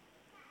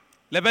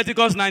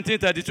 Leviticus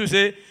 19:32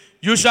 say,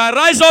 you shall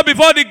rise up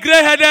before the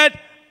gray-headed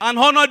and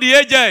honor the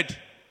aged.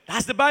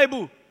 That's the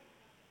Bible.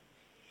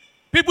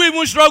 People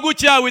even struggle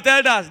chair with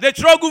elders. They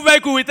struggle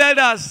vehicle with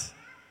elders.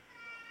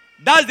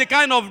 That's the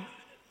kind of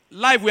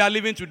life we are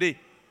living today.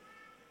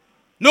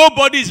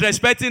 Nobody is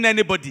respecting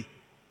anybody.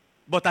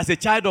 But as a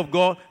child of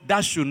God,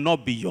 that should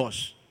not be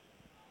yours.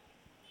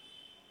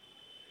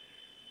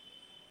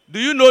 Do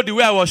you know the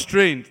way I was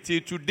trained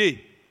till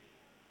today?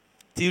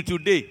 Till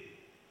today.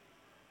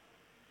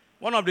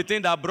 One of the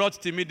things that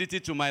brought timidity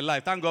to my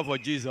life, thank God for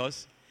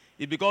Jesus,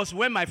 is because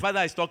when my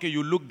father is talking,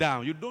 you look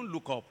down. You don't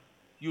look up.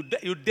 You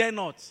dare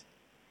not.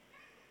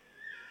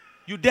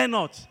 You dare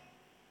not.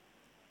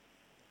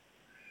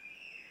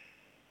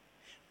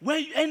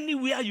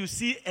 Anywhere you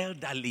see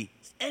elderly,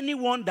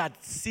 anyone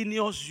that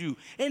seniors you,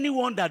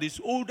 anyone that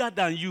is older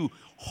than you,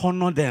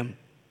 honor them.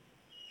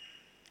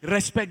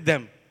 Respect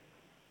them.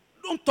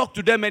 Don't talk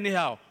to them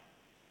anyhow.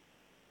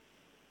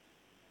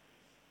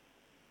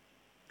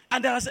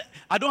 And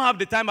I don't have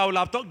the time, I will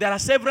have talked. There are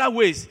several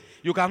ways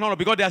you can honor,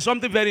 because there's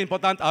something very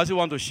important I also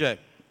want to share.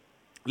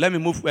 Let me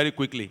move very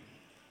quickly.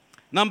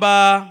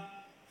 Number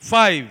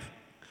 5,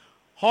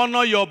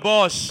 honor your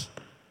boss.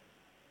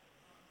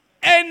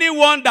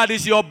 Anyone that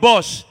is your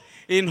boss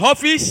in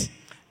office,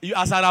 you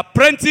as an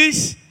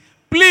apprentice,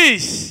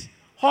 please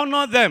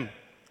honor them.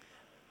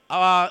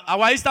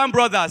 Our Eastern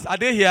brothers, are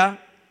they here?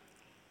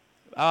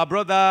 Our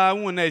brother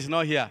Nwune is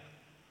not here.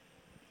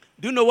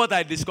 Do you know what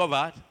I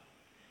discovered?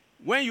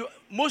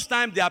 Most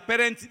times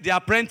the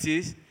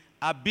apprentices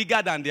are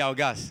bigger than their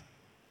ogas.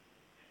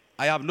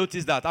 I have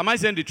noticed that. Am I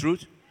saying the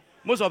truth?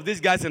 Most of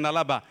these guys in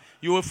Alaba,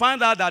 you will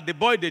find out that the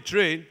boy they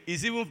train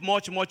is even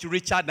much, much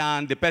richer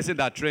than the person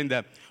that trained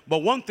them. But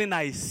one thing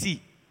I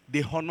see,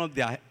 they honor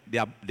their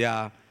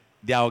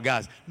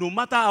ogas. No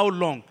matter how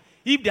long,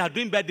 if they are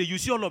doing birthday, you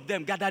see all of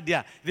them gather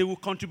there. They will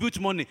contribute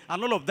money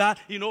and all of that,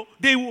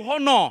 they will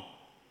honor.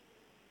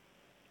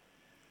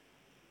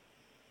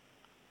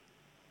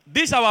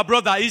 This our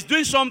brother is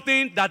doing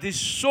something that is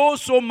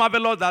so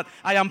marvelous that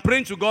I am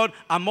praying to God.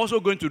 I'm also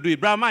going to do it.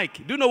 Brother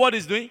Mike, do you know what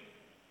he's doing?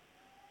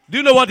 Do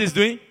you know what he's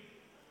doing?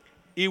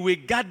 He will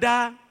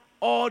gather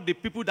all the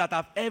people that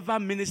have ever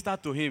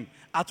ministered to him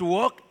at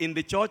work in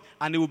the church,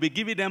 and he will be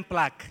giving them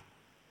plaque.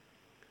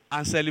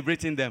 and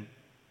celebrating them.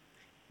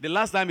 The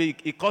last time he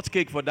cut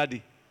cake for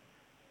daddy.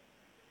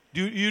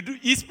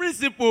 It's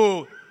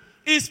principle.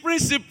 It's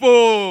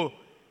principle.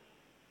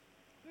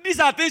 These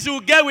are things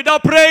you get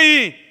without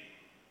praying.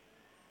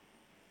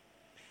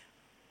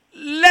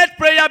 Let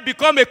prayer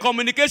become a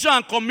communication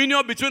and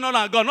communion between us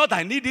and God. Not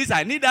I need this,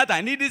 I need that,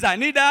 I need this, I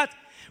need that.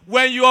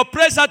 When you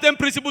pray certain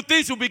principle,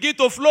 things will begin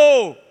to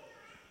flow.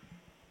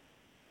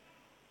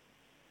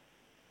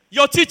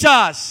 Your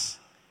teachers,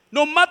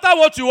 no matter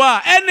what you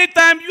are,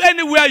 anytime,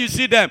 anywhere you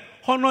see them,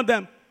 honor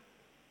them.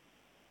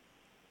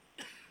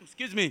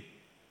 Excuse me.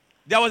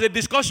 There was a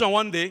discussion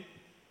one day.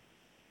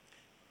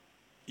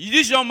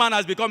 This young man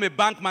has become a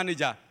bank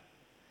manager.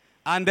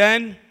 And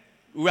then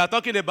we are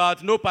talking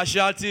about no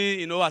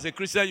partiality, as a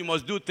Christian, you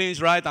must do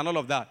things right and all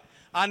of that.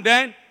 And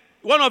then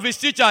one of his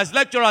teachers,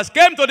 lecturers,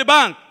 came to the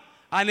bank.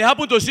 And he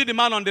happened to see the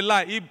man on the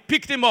line. He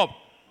picked him up.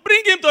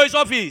 Bring him to his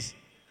office.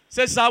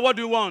 Said, sir, what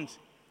do you want?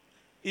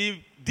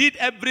 He did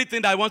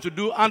everything that I want to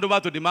do, hand over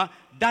to the man.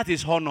 That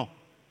is honor.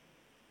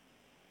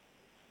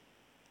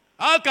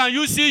 How can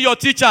you see your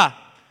teacher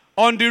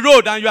on the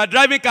road and you are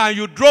driving car and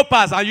you drove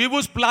past and you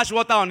even splash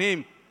water on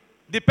him?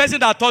 The person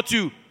that taught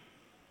you.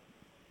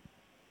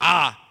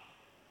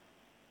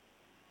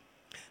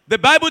 The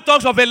Bible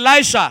talks of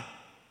Elisha.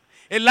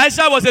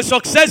 Elisha was a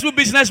successful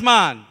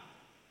businessman.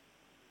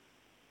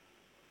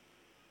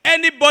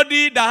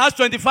 Anybody that has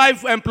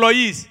 25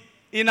 employees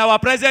in our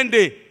present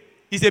day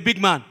is a big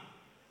man.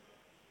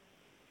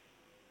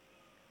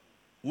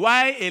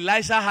 Why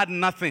Elisha had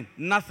nothing.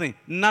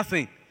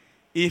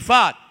 In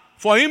fact,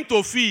 for him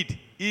to feed,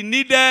 he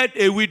needed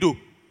a widow,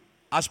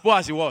 as poor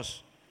as he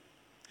was.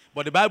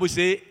 But the Bible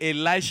says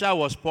Elisha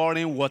was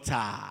pouring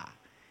water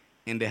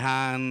in the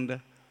hand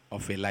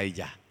of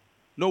Elijah.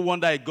 No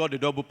wonder he got the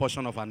double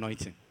portion of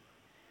anointing.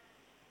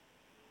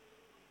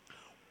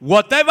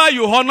 Whatever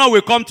you honor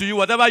will come to you.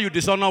 Whatever you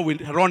dishonor will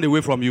run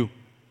away from you.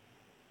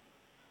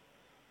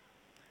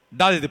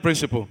 That is the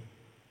principle.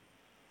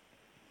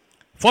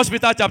 1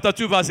 Peter chapter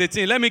 2 verse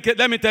 18. Let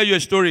me tell you a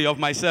story of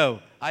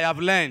myself. I have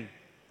learned.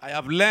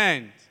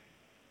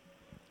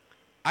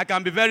 I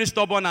can be very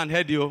stubborn and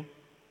heady.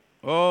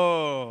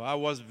 I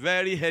was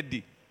very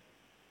heady.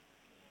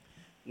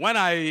 When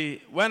I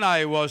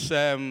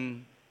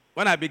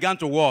began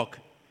to work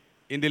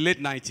in the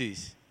late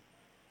 90s,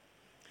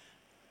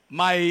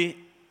 my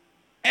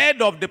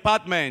head of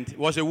department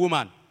was a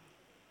woman,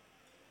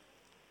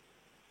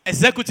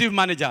 executive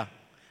manager,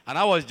 and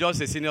I was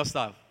just a senior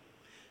staff.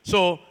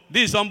 So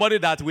this is somebody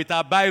that with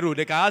a biro,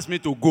 they can ask me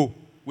to go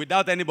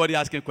without anybody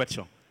asking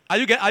question. Are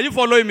you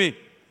following me?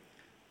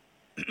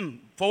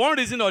 For one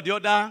reason or the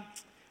other,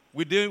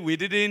 we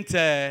didn't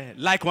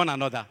like one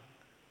another.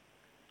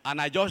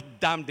 And I just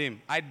damned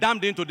him. I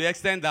damned him to the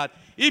extent that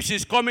if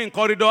she's coming in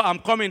corridor, I'm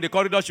coming in the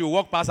corridor, she will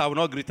walk past, I will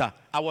not greet her.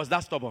 I was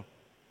that stubborn.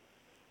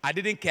 I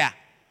didn't care.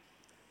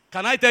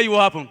 Can I tell you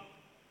what happened?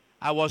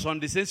 I was on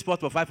the same spot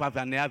for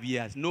 5.5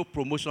 years. No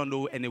promotion,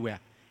 no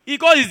anywhere.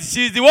 Because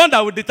she's the one that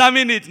will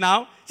determine it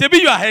now. Maybe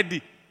you are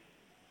heady.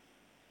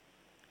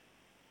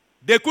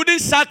 They couldn't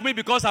sack me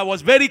because I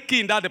was very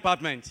keen in that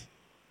department.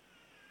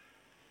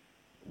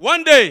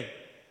 One day,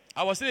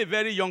 I was still a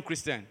very young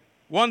Christian.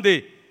 One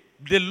day,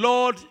 the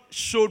Lord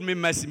showed me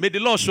mercy. May the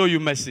Lord show you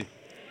mercy.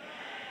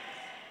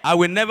 I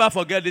will never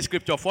forget this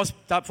scripture. 1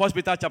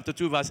 Peter chapter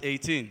 2 verse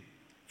 18.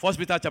 1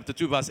 Peter chapter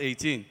 2 verse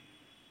 18.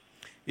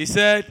 He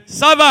said,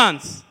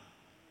 servants,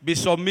 be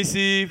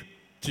submissive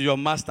to your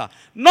master.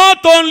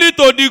 Not only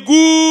to the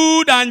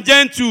good and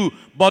gentle,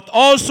 but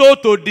also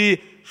to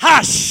the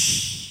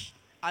harsh.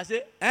 I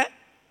said,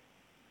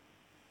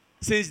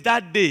 Since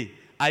that day,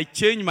 I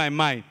changed my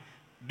mind.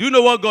 Do you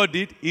know what God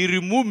did? He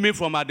removed me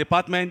from our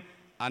department,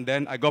 and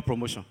then I got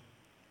promotion.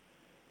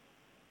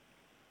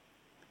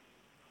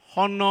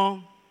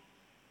 Honor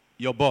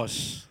your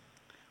boss.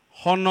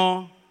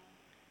 Honor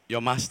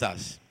your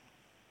masters.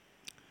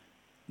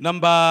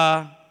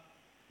 Number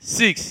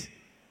 6,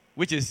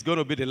 which is going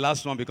to be the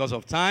last one because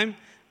of time.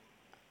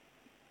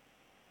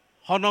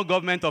 Honor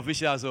government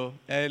officials. Oh,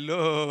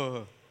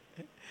 hello.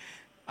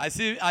 I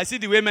see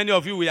the way many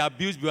of you will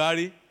abuse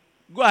Buhari.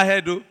 Go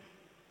ahead, though.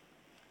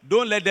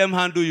 Don't let them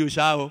handle you,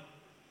 shall.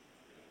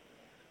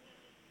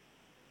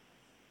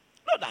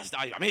 No,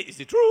 it's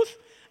the truth.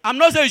 I'm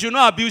not saying you should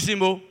not abuse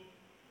him,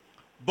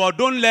 but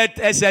don't let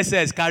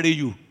SSS carry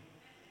you.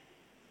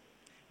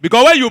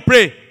 Because when you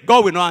pray,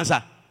 God will not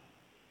answer.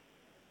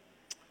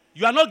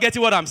 You are not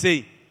getting what I'm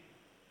saying.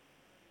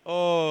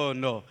 Oh,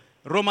 no.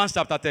 Romans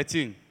chapter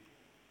 13.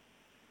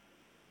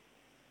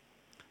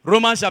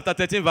 Romans chapter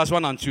 13, verse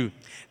 1 and 2.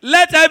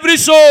 Let every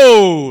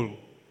soul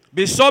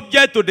be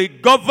subject to the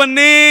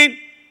governing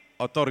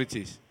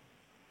authorities.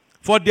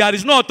 For there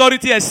is no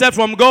authority except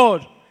from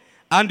God.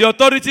 And the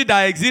authority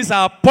that exists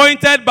are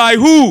appointed by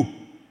who?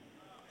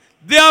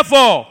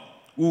 Therefore,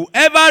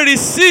 whoever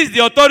receives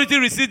the authority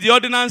receives the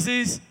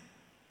ordinances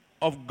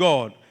of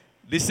God.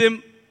 The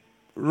same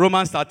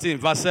Romans 13,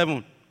 verse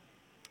 7.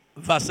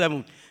 Verse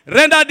 7.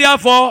 Render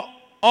therefore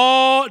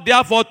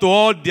to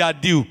all their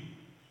due.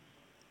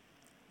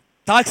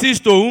 Taxes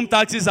to whom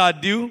taxes are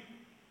due.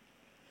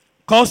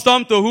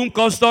 Custom to whom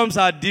customs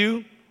are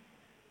due.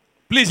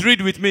 Please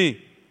read with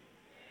me.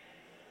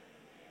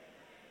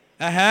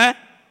 And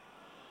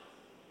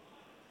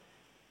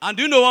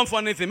do you know one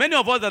funny thing? Many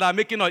of us that are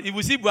making noise, if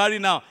we see Buhari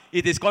now,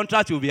 it is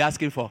contract you'll be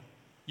asking for.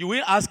 You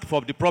will ask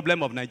for the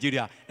problem of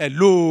Nigeria.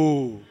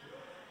 Hello.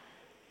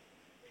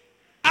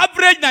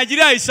 Average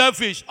Nigeria is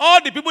selfish.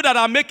 All the people that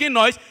are making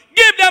noise,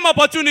 give them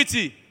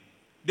opportunity.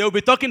 They will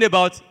be talking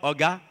about,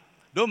 Oga,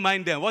 don't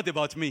mind them. What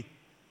about me?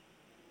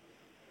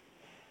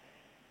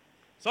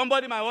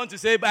 Somebody might want to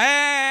say,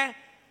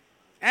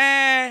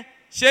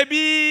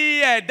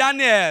 Shebi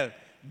Daniel.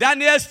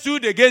 Daniel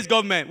stood against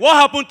government. What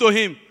happened to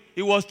him?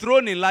 He was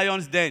thrown in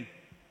lion's den.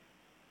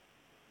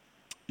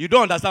 You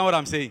don't understand what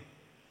I'm saying?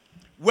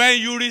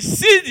 When you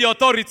receive the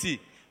authority,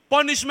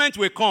 punishment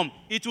will come.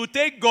 It will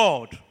take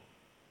God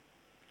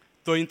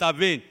to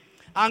intervene.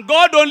 And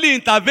God only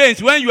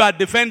intervenes when you are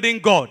defending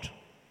God.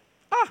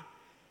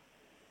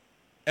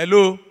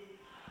 Hello?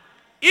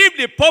 If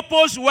the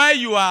purpose where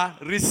you are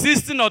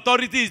resisting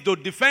authority is to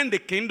defend the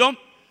kingdom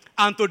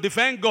and to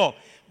defend God,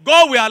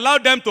 God will allow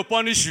them to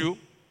punish you,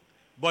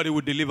 but He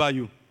will deliver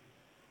you.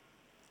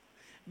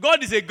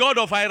 God is a God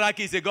of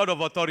hierarchy, He's a God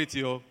of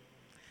authority. Oh.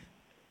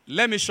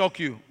 Let me shock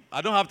you.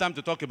 I don't have time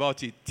to talk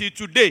about it. Till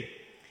today,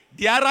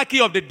 the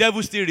hierarchy of the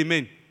devil still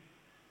remains.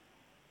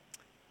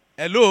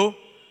 Hello?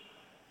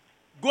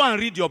 Go and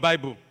read your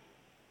Bible.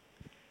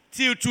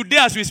 Till today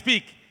as we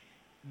speak,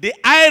 the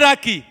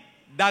hierarchy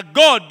that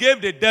God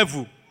gave the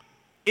devil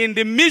in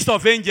the midst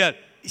of angels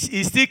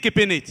is still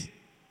keeping it.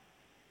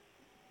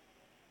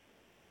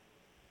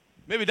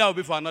 Maybe that will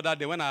be for another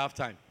day when I have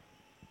time.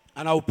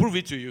 And I will prove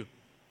it to you.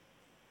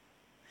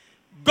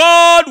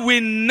 God will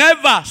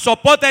never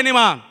support any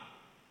man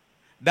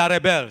that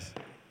rebels.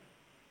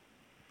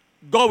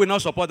 God will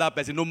not support that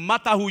person. No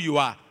matter who you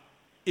are,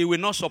 He will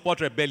not support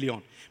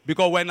rebellion.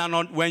 Because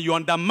when you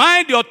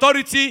undermine the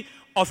authority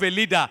of a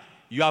leader,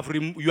 you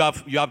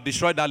have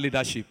destroyed that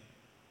leadership.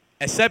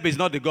 Except it's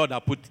not the God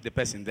that put the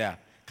person there.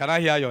 Can I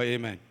hear your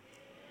amen?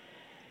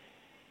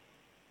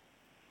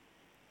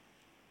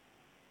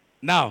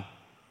 Now,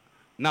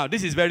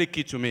 this is very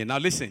key to me. Now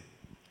listen.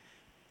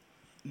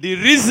 The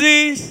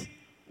reasons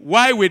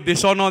why we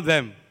dishonor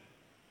them,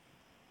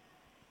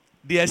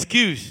 the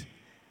excuse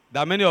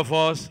that many of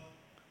us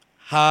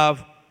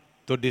have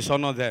to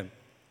dishonor them.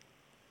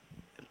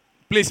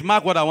 Please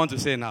mark what I want to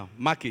say now.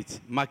 Mark it.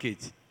 Mark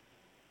it.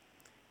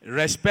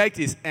 Respect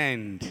is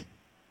earned.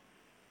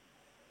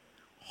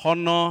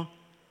 Honor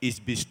is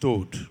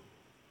bestowed.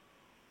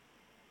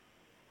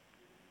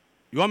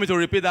 You want me to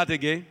repeat that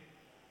again?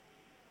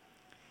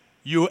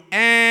 You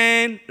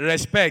earn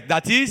respect.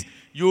 That is,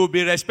 you will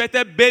be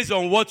respected based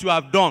on what you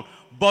have done.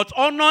 But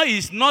honor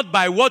is not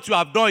by what you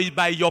have done, it's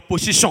by your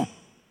position.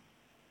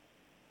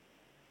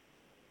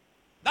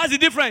 That's the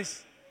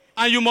difference.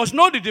 And you must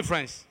know the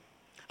difference.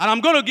 And I'm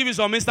going to give you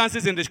some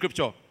instances in the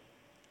scripture.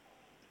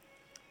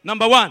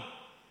 Number one.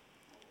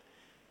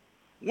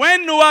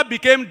 When Noah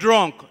became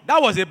drunk, that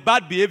was a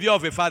bad behavior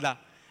of a father.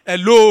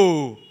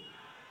 Hello.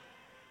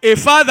 A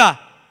father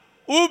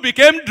who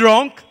became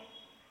drunk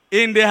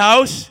in the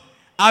house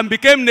and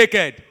became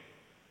naked.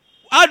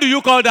 How do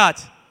you call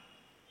that?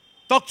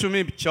 Talk to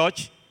me,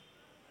 church.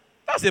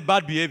 That's a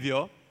bad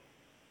behavior.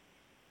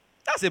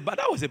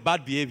 That was a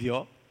bad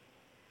behavior.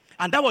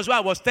 And that was why I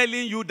was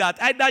telling you that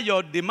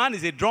either the man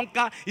is a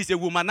drunkard, is a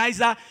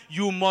womanizer,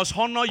 you must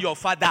honor your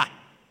father.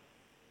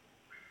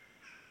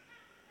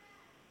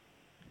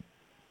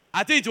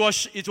 I think it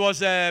was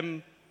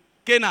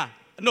Cana.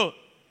 No,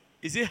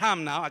 is it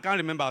Ham now? I can't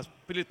remember.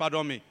 Please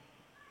pardon me.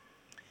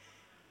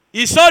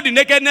 He saw the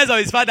nakedness of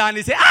his father and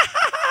he said,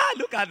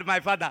 look at my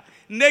father.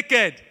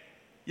 Naked.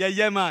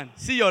 Yeah, man.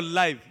 See your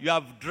life. You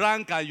have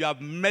drunk and you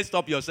have messed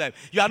up yourself.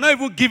 You are not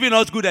even giving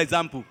us good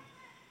example.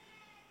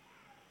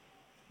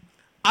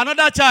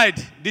 Another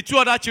child, the two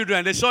other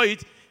children, they saw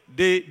it.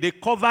 They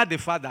covered the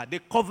father. They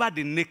covered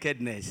the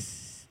nakedness.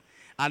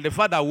 And the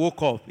father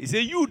woke up. He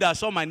said, you that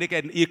saw my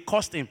nakedness, he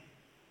cursed him.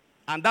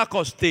 And that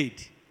curse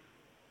stayed.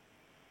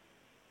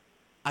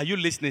 Are you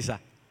listening, sir?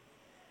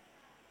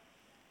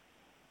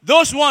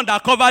 Those ones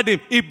that covered him,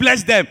 he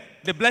blessed them.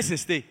 The blessing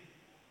stayed.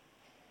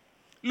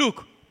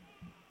 Look,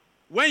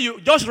 when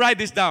you just write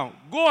this down,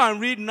 go and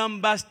read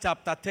Numbers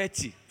chapter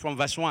 30 from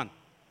verse 1.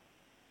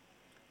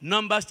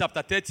 Numbers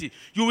chapter 30.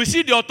 You will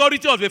see the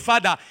authority of the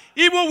father.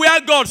 Even where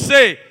God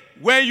say,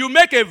 when you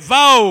make a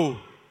vow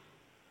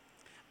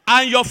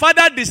and your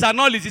father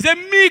disannuls it, he said,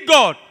 me,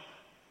 God,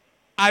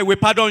 I will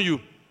pardon you.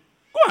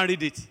 Go and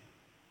read it.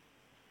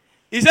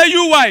 He said,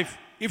 you wife,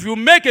 if you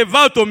make a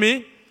vow to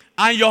me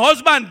and your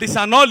husband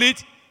disannuls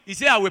it, he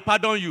said, I will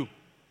pardon you.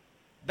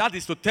 That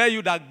is to tell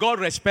you that God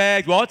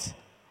respects what?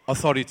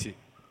 Authority.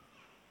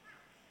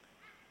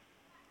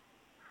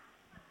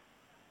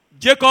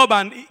 Jacob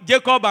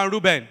and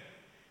Reuben,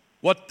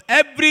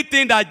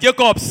 everything that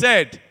Jacob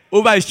said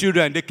over his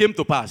children, they came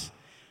to pass.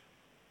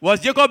 Was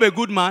Jacob a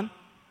good man?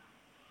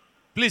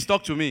 Please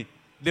talk to me.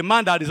 The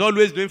man that is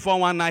always doing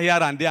 419 here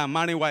and there and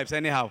marrying wives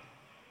anyhow.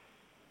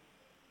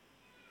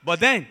 But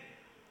then,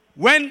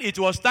 when it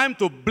was time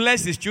to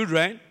bless his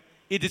children,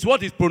 it is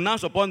what is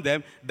pronounced upon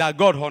them that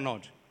God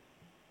honored.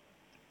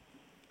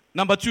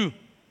 Number 2.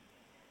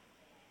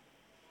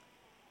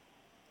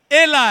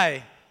 Eli.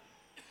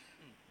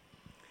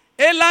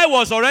 Eli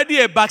was already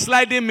a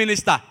backsliding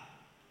minister.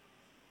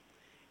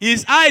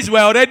 His eyes were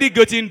already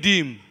getting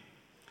dim.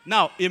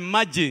 Now,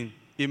 imagine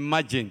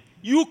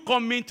you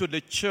coming to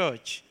the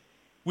church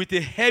with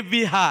a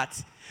heavy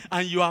heart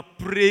and you are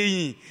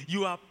praying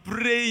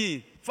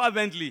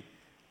fervently.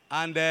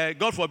 And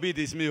God forbid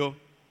it's me. Oh.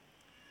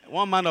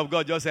 One man of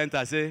God just entered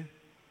and say,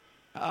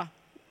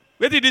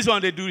 what did this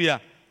one they do here?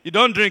 You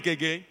don't drink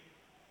again.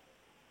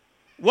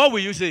 What will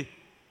you say?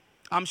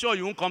 I'm sure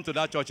you won't come to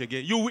that church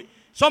again.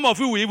 Some of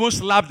you will even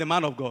slap the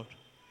man of God.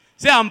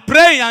 Say, I'm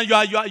praying and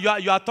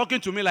you are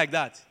talking to me like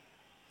that.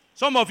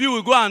 Some of you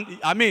will go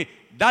and,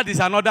 that is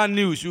another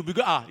news. You'll be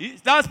going,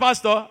 that's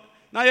pastor.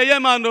 Now you're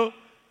man, no.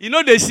 You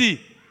know they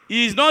see.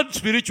 He is not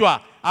spiritual.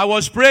 I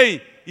was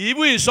praying. He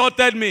even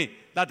insulted me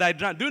that I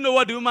drank. Do you know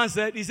what the woman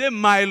said? He said,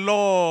 my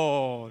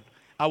Lord,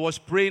 I was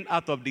praying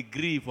out of the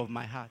grief of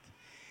my heart.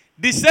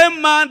 The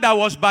same man that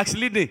was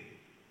backsliding,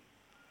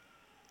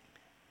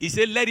 he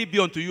said, let it be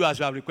unto you as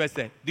you have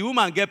requested. The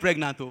woman get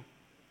pregnant. Oh.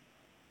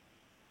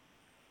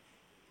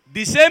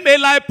 The same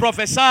Eli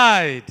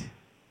prophesied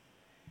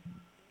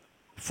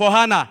for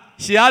Hannah.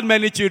 She had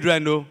many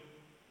children, though.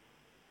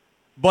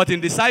 But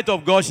in the sight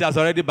of God, she has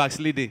already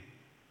backslidden.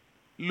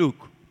 Look.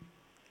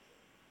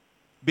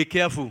 Be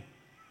careful.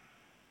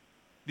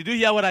 Did you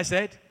hear what I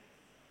said?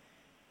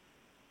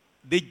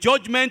 The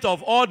judgment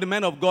of all the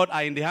men of God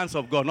are in the hands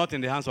of God, not in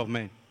the hands of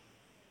men.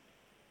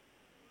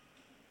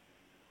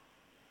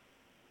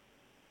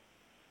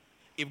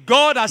 If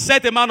God has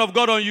set a man of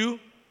God on you,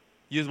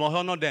 you must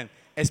honor them.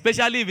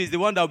 Especially if it's the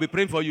one that will be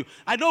praying for you.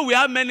 I know we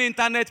have many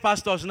internet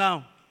pastors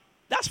now.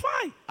 That's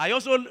fine. I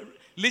also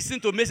listen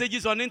to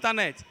messages on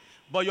internet.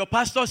 But your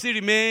pastor still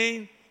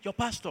remain your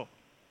pastor.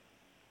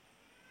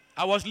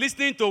 I was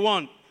listening to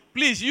one.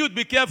 Please, youth,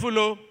 be careful,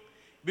 oh.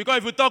 Because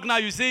if you talk now,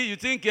 you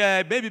think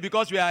maybe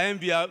because we are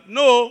envious.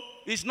 No,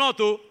 it's not,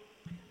 oh.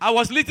 I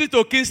was listening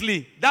to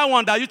Kingsley, that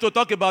one that used to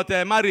talk about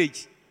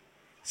marriage.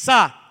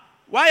 Sir,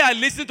 why I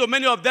listen to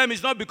many of them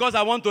is not because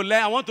I want to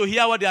learn. I want to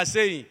hear what they are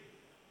saying.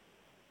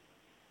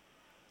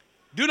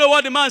 Do you know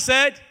what the man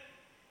said?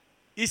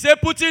 He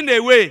said, putting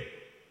away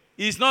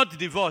is not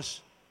divorce.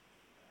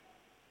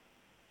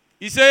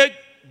 He said,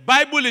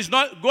 Bible is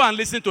not, go and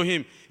listen to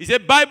him. He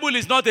said, Bible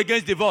is not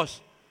against divorce.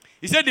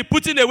 He said, the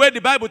putting away the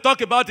Bible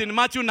talk about in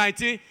Matthew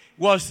 19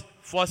 was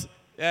for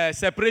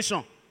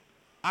separation.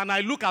 And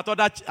I look at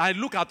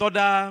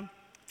other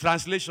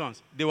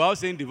translations. They were all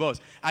saying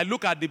divorce. I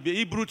look at the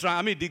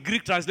the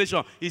Greek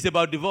translation. It's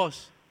about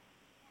divorce.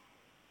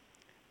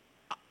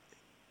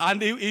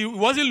 And he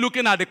wasn't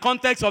looking at the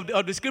context of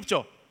the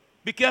scripture.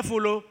 Be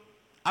careful, oh.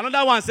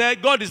 Another one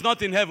said, God is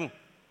not in heaven.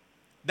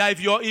 That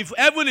if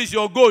heaven is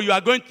your goal, you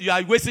are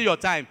wasting your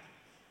time.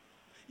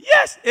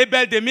 Yes,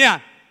 Abel Demian.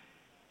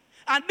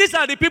 And these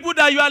are the people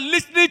that you are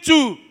listening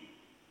to.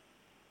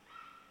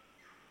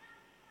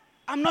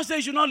 I'm not saying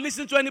you should not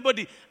listen to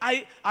anybody.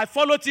 I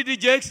follow T.D.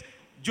 Jakes,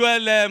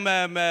 Noel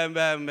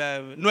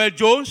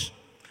Jones.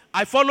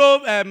 I follow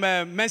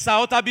Mensa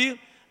Otabi.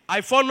 I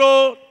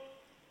follow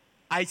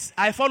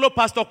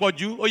Pastor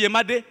Koju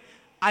Oyemade.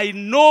 I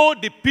know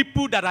the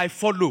people that I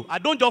follow. I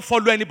don't just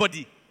follow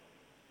anybody.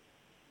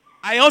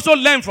 I also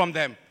learn from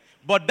them.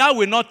 But that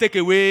will not take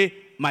away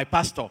my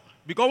pastor.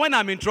 Because when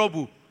I'm in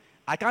trouble,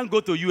 I can't go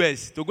to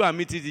US to go and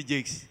meet T.D.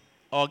 Jakes.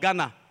 Or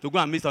Ghana to go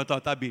and meet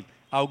Otabil.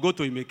 I'll go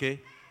to Imeke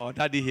or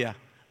Daddy here.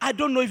 I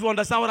don't know if you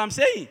understand what I'm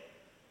saying.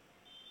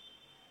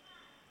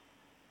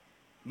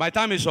 My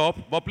time is up.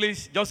 But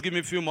please, just give me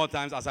a few more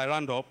times as I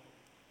round up.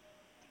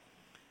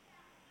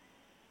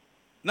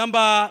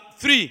 Number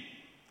 3,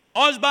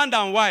 husband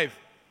and wife.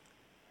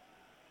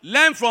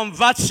 Learn from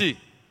Vashti.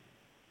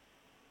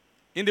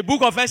 In the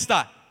book of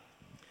Esther,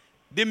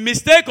 the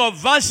mistake of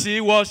Vashti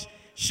was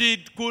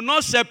she could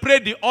not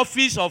separate the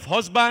office of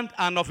husband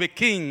and of a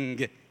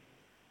king.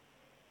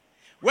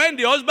 When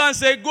the husband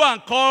said, go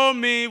and call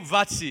me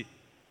Vashti,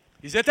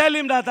 he said, tell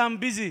him that I'm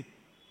busy.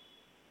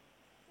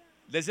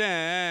 They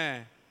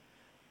said,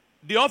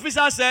 The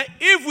officer said,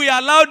 if we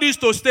allow this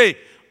to stay,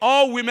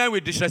 all women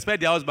will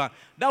disrespect their husband.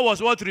 That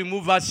was what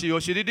removed Vashti.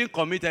 She didn't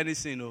commit any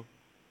sin, no,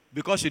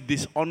 because she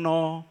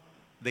dishonored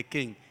the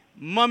king.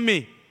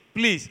 Mommy,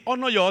 please,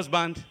 honor your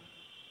husband.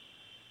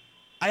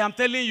 I am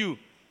telling you,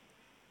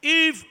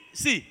 this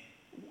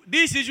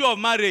issue of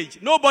marriage,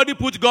 nobody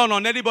puts gun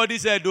on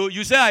anybody's head, though.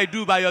 You say I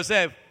do by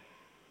yourself.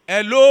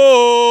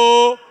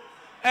 Hello?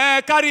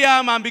 Carry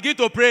arm and begin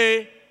to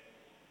pray.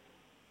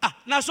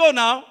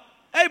 Now,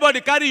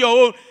 everybody carry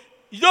your own.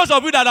 Those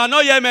of you that are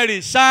not yet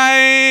married,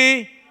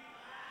 shine.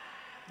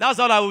 That's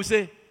all I will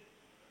say.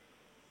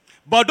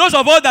 But those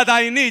of us that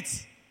are in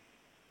it,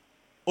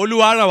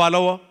 Oluwara wa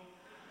lowo.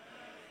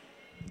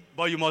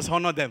 But you must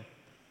honor them.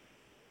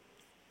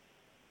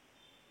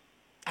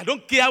 I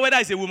don't care whether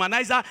it's a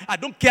womanizer. I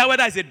don't care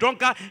whether it's a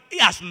drunkard.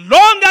 As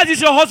long as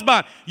it's your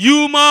husband,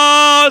 you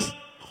must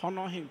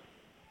Honor him.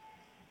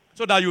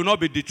 So that you will not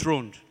be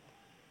dethroned.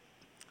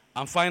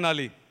 And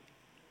finally,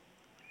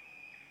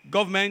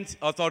 government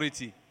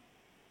authority.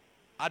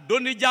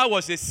 Adonijah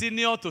was a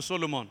senior to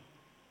Solomon.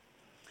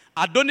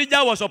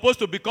 Adonijah was supposed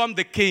to become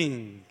the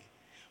king.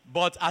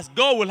 But as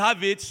God will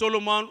have it,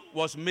 Solomon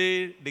was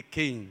made the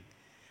king.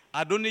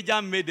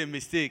 Adonijah made a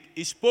mistake.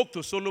 He spoke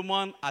to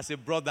Solomon as a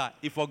brother.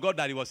 He forgot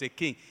that he was a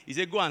king. He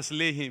said, go and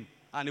slay him.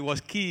 And he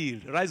was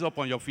killed. Rise up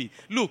on your feet.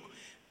 Look,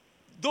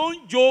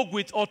 don't joke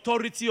with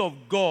authority of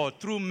God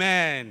through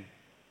men.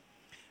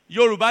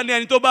 Yoruba ni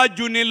ẹni tó bá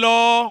jù ni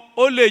lọ,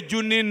 ó lè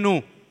jù ni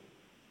nù.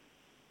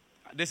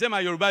 They say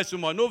my Yoruba is too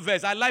much. No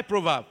verse. I like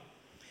proverb.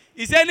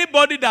 Is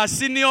anybody that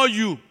senior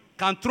you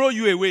can throw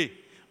you away?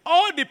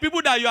 All the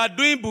people that you are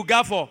doing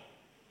buga for,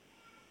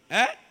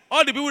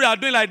 all the people that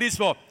are doing like this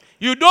for,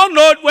 you don't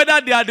know whether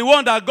they are the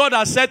one that God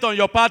has set on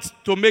your path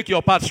to make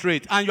your path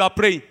straight, and you are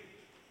praying.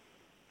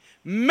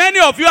 Many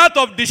of you, out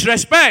of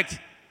disrespect,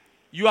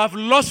 you have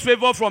lost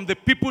favor from the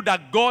people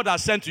that God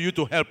has sent to you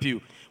to help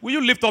you. Will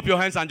you lift up your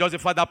hands and just say,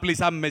 Father, please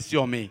have mercy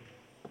on me.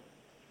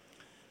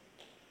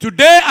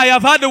 Today I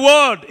have heard the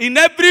word in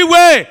every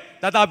way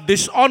that I've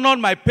dishonored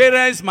my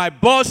parents, my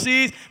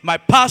bosses, my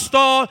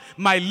pastor,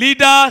 my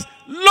leaders.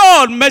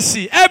 Lord,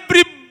 mercy.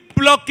 Every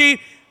blocking,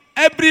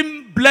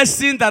 every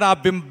blessing that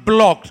I've been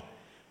blocked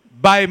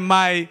by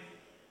my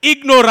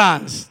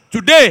ignorance.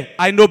 Today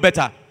I know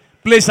better.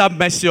 Please have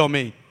mercy on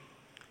me.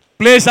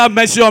 Please have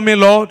mercy on me,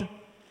 Lord.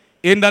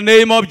 In the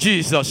name of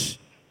Jesus.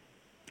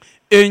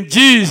 In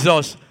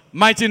Jesus'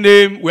 mighty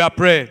name we are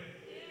praying.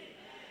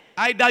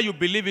 Either you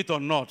believe it or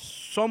not,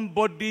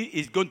 somebody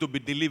is going to be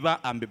delivered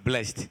and be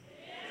blessed.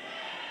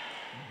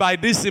 By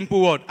this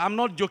simple word. I'm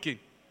not joking.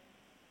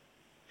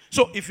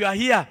 So if you are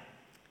here,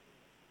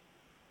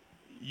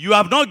 you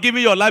have not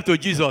given your life to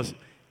Jesus,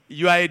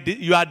 you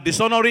are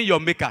dishonoring your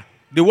maker,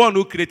 the one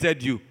who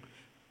created you.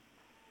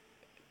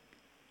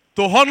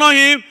 To honor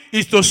him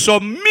is to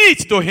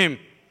submit to him,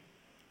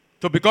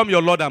 to become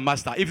your Lord and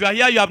Master. If you are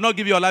here, you have not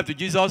given your life to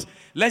Jesus,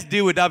 let's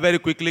deal with that very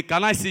quickly.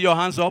 Can I see your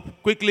hands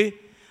up? Quickly.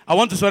 I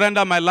want to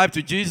surrender my life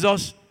to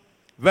Jesus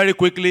very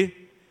quickly.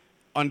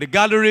 On the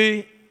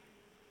gallery,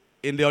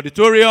 in the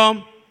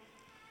auditorium.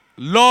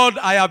 Lord,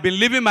 I have been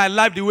living my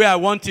life the way I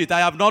want it. I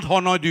have not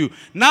honored you.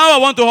 Now I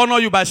want to honor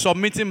you by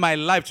submitting my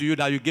life to you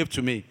that you gave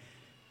to me.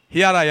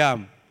 Here I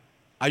am.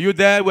 Are you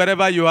there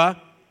wherever you are?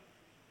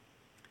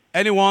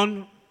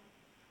 Anyone?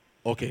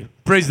 Okay.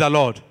 Praise the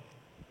Lord.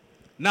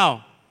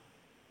 Now,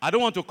 I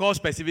don't want to call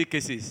specific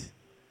cases,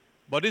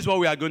 but this is what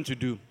we are going to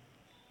do.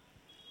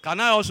 Can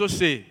I also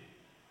say,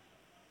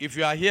 if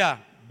you are here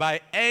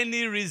by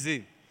any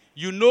reason,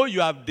 you know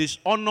you have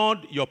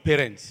dishonored your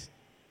parents.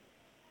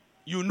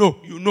 You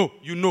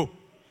know.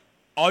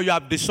 Or you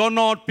have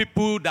dishonored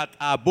people that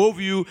are above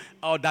you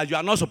or that you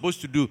are not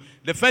supposed to do.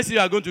 The first thing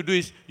you are going to do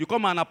is you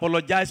come and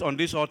apologize on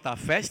this altar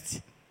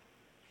first.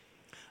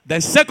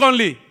 Then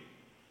secondly,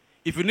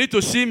 if you need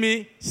to see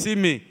me, see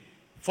me.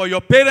 For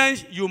your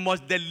parents, you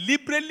must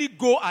deliberately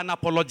go and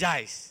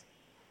apologize.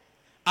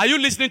 Are you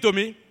listening to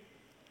me?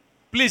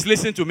 Please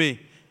listen to me.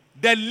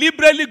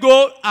 Deliberately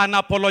go and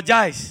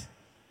apologize.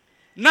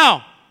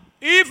 Now,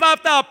 if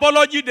after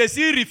apology they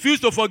still refuse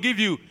to forgive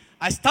you,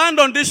 I stand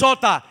on this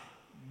altar.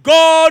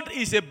 God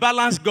is a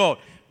balanced God.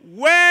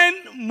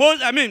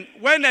 When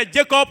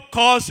Jacob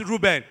caused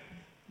Reuben,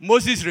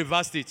 Moses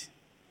reversed it.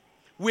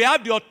 We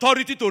have the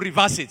authority to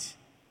reverse it.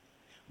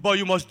 But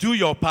you must do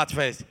your part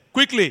first.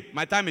 Quickly,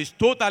 my time is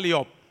totally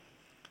up.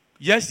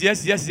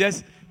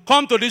 Yes.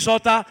 Come to this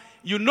altar.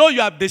 You know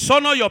you have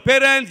dishonored your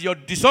parents, you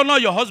have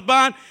dishonored your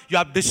husband, you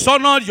have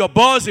dishonored your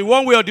boss in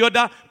one way or the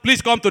other.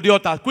 Please come to the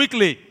altar.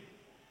 Quickly,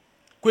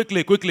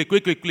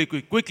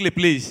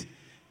 please.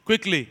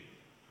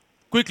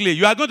 Quickly.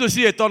 You are going to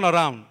see a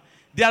turnaround.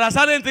 There are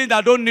certain things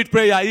that don't need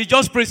prayer. It's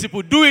just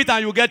principle. Do it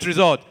and you get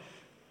result.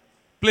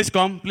 Please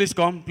come.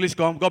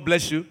 God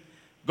bless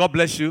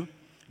you.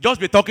 Just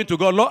be talking to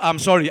God. Lord, I'm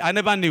sorry. I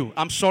never knew.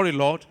 I'm sorry,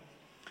 Lord.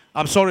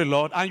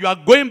 And you are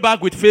going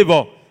back with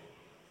favor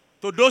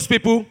to those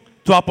people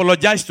to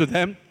apologize to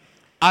them.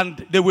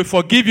 And they will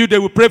forgive you. They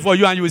will pray for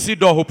you and you will see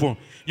door open.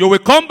 You will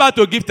come back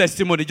to give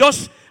testimony.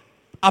 Just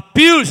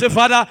appeal. Say,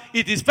 Father,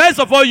 it is first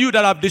of all you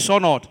that have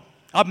dishonored.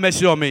 Have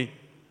mercy on me.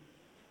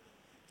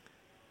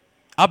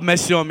 Have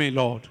mercy on me,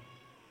 Lord.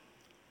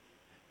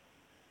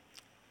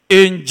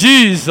 In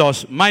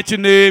Jesus' mighty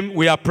name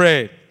we are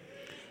praying.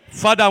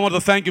 Father, I want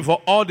to thank you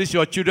for all these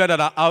your children that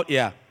are out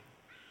here.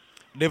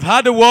 They've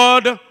heard the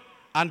word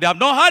and they have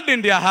not heard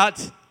in their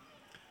hearts.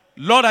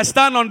 Lord, I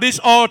stand on this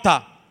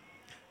altar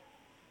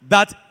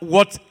that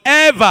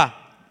whatever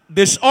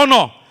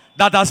dishonor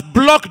that has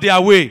blocked their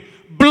way,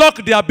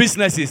 blocked their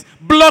businesses,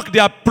 blocked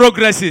their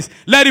progresses,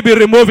 let it be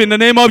removed in the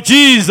name of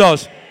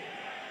Jesus.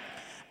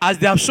 As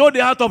they have showed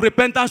the heart of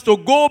repentance to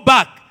go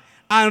back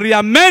and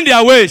reamend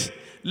their ways,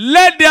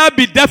 let there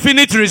be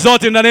definite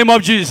result in the name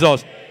of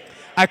Jesus.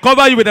 I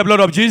cover you with the blood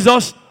of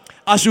Jesus.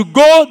 As you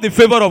go, the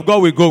favor of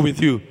God will go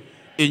with you.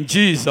 In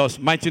Jesus'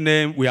 mighty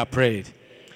name we are prayed.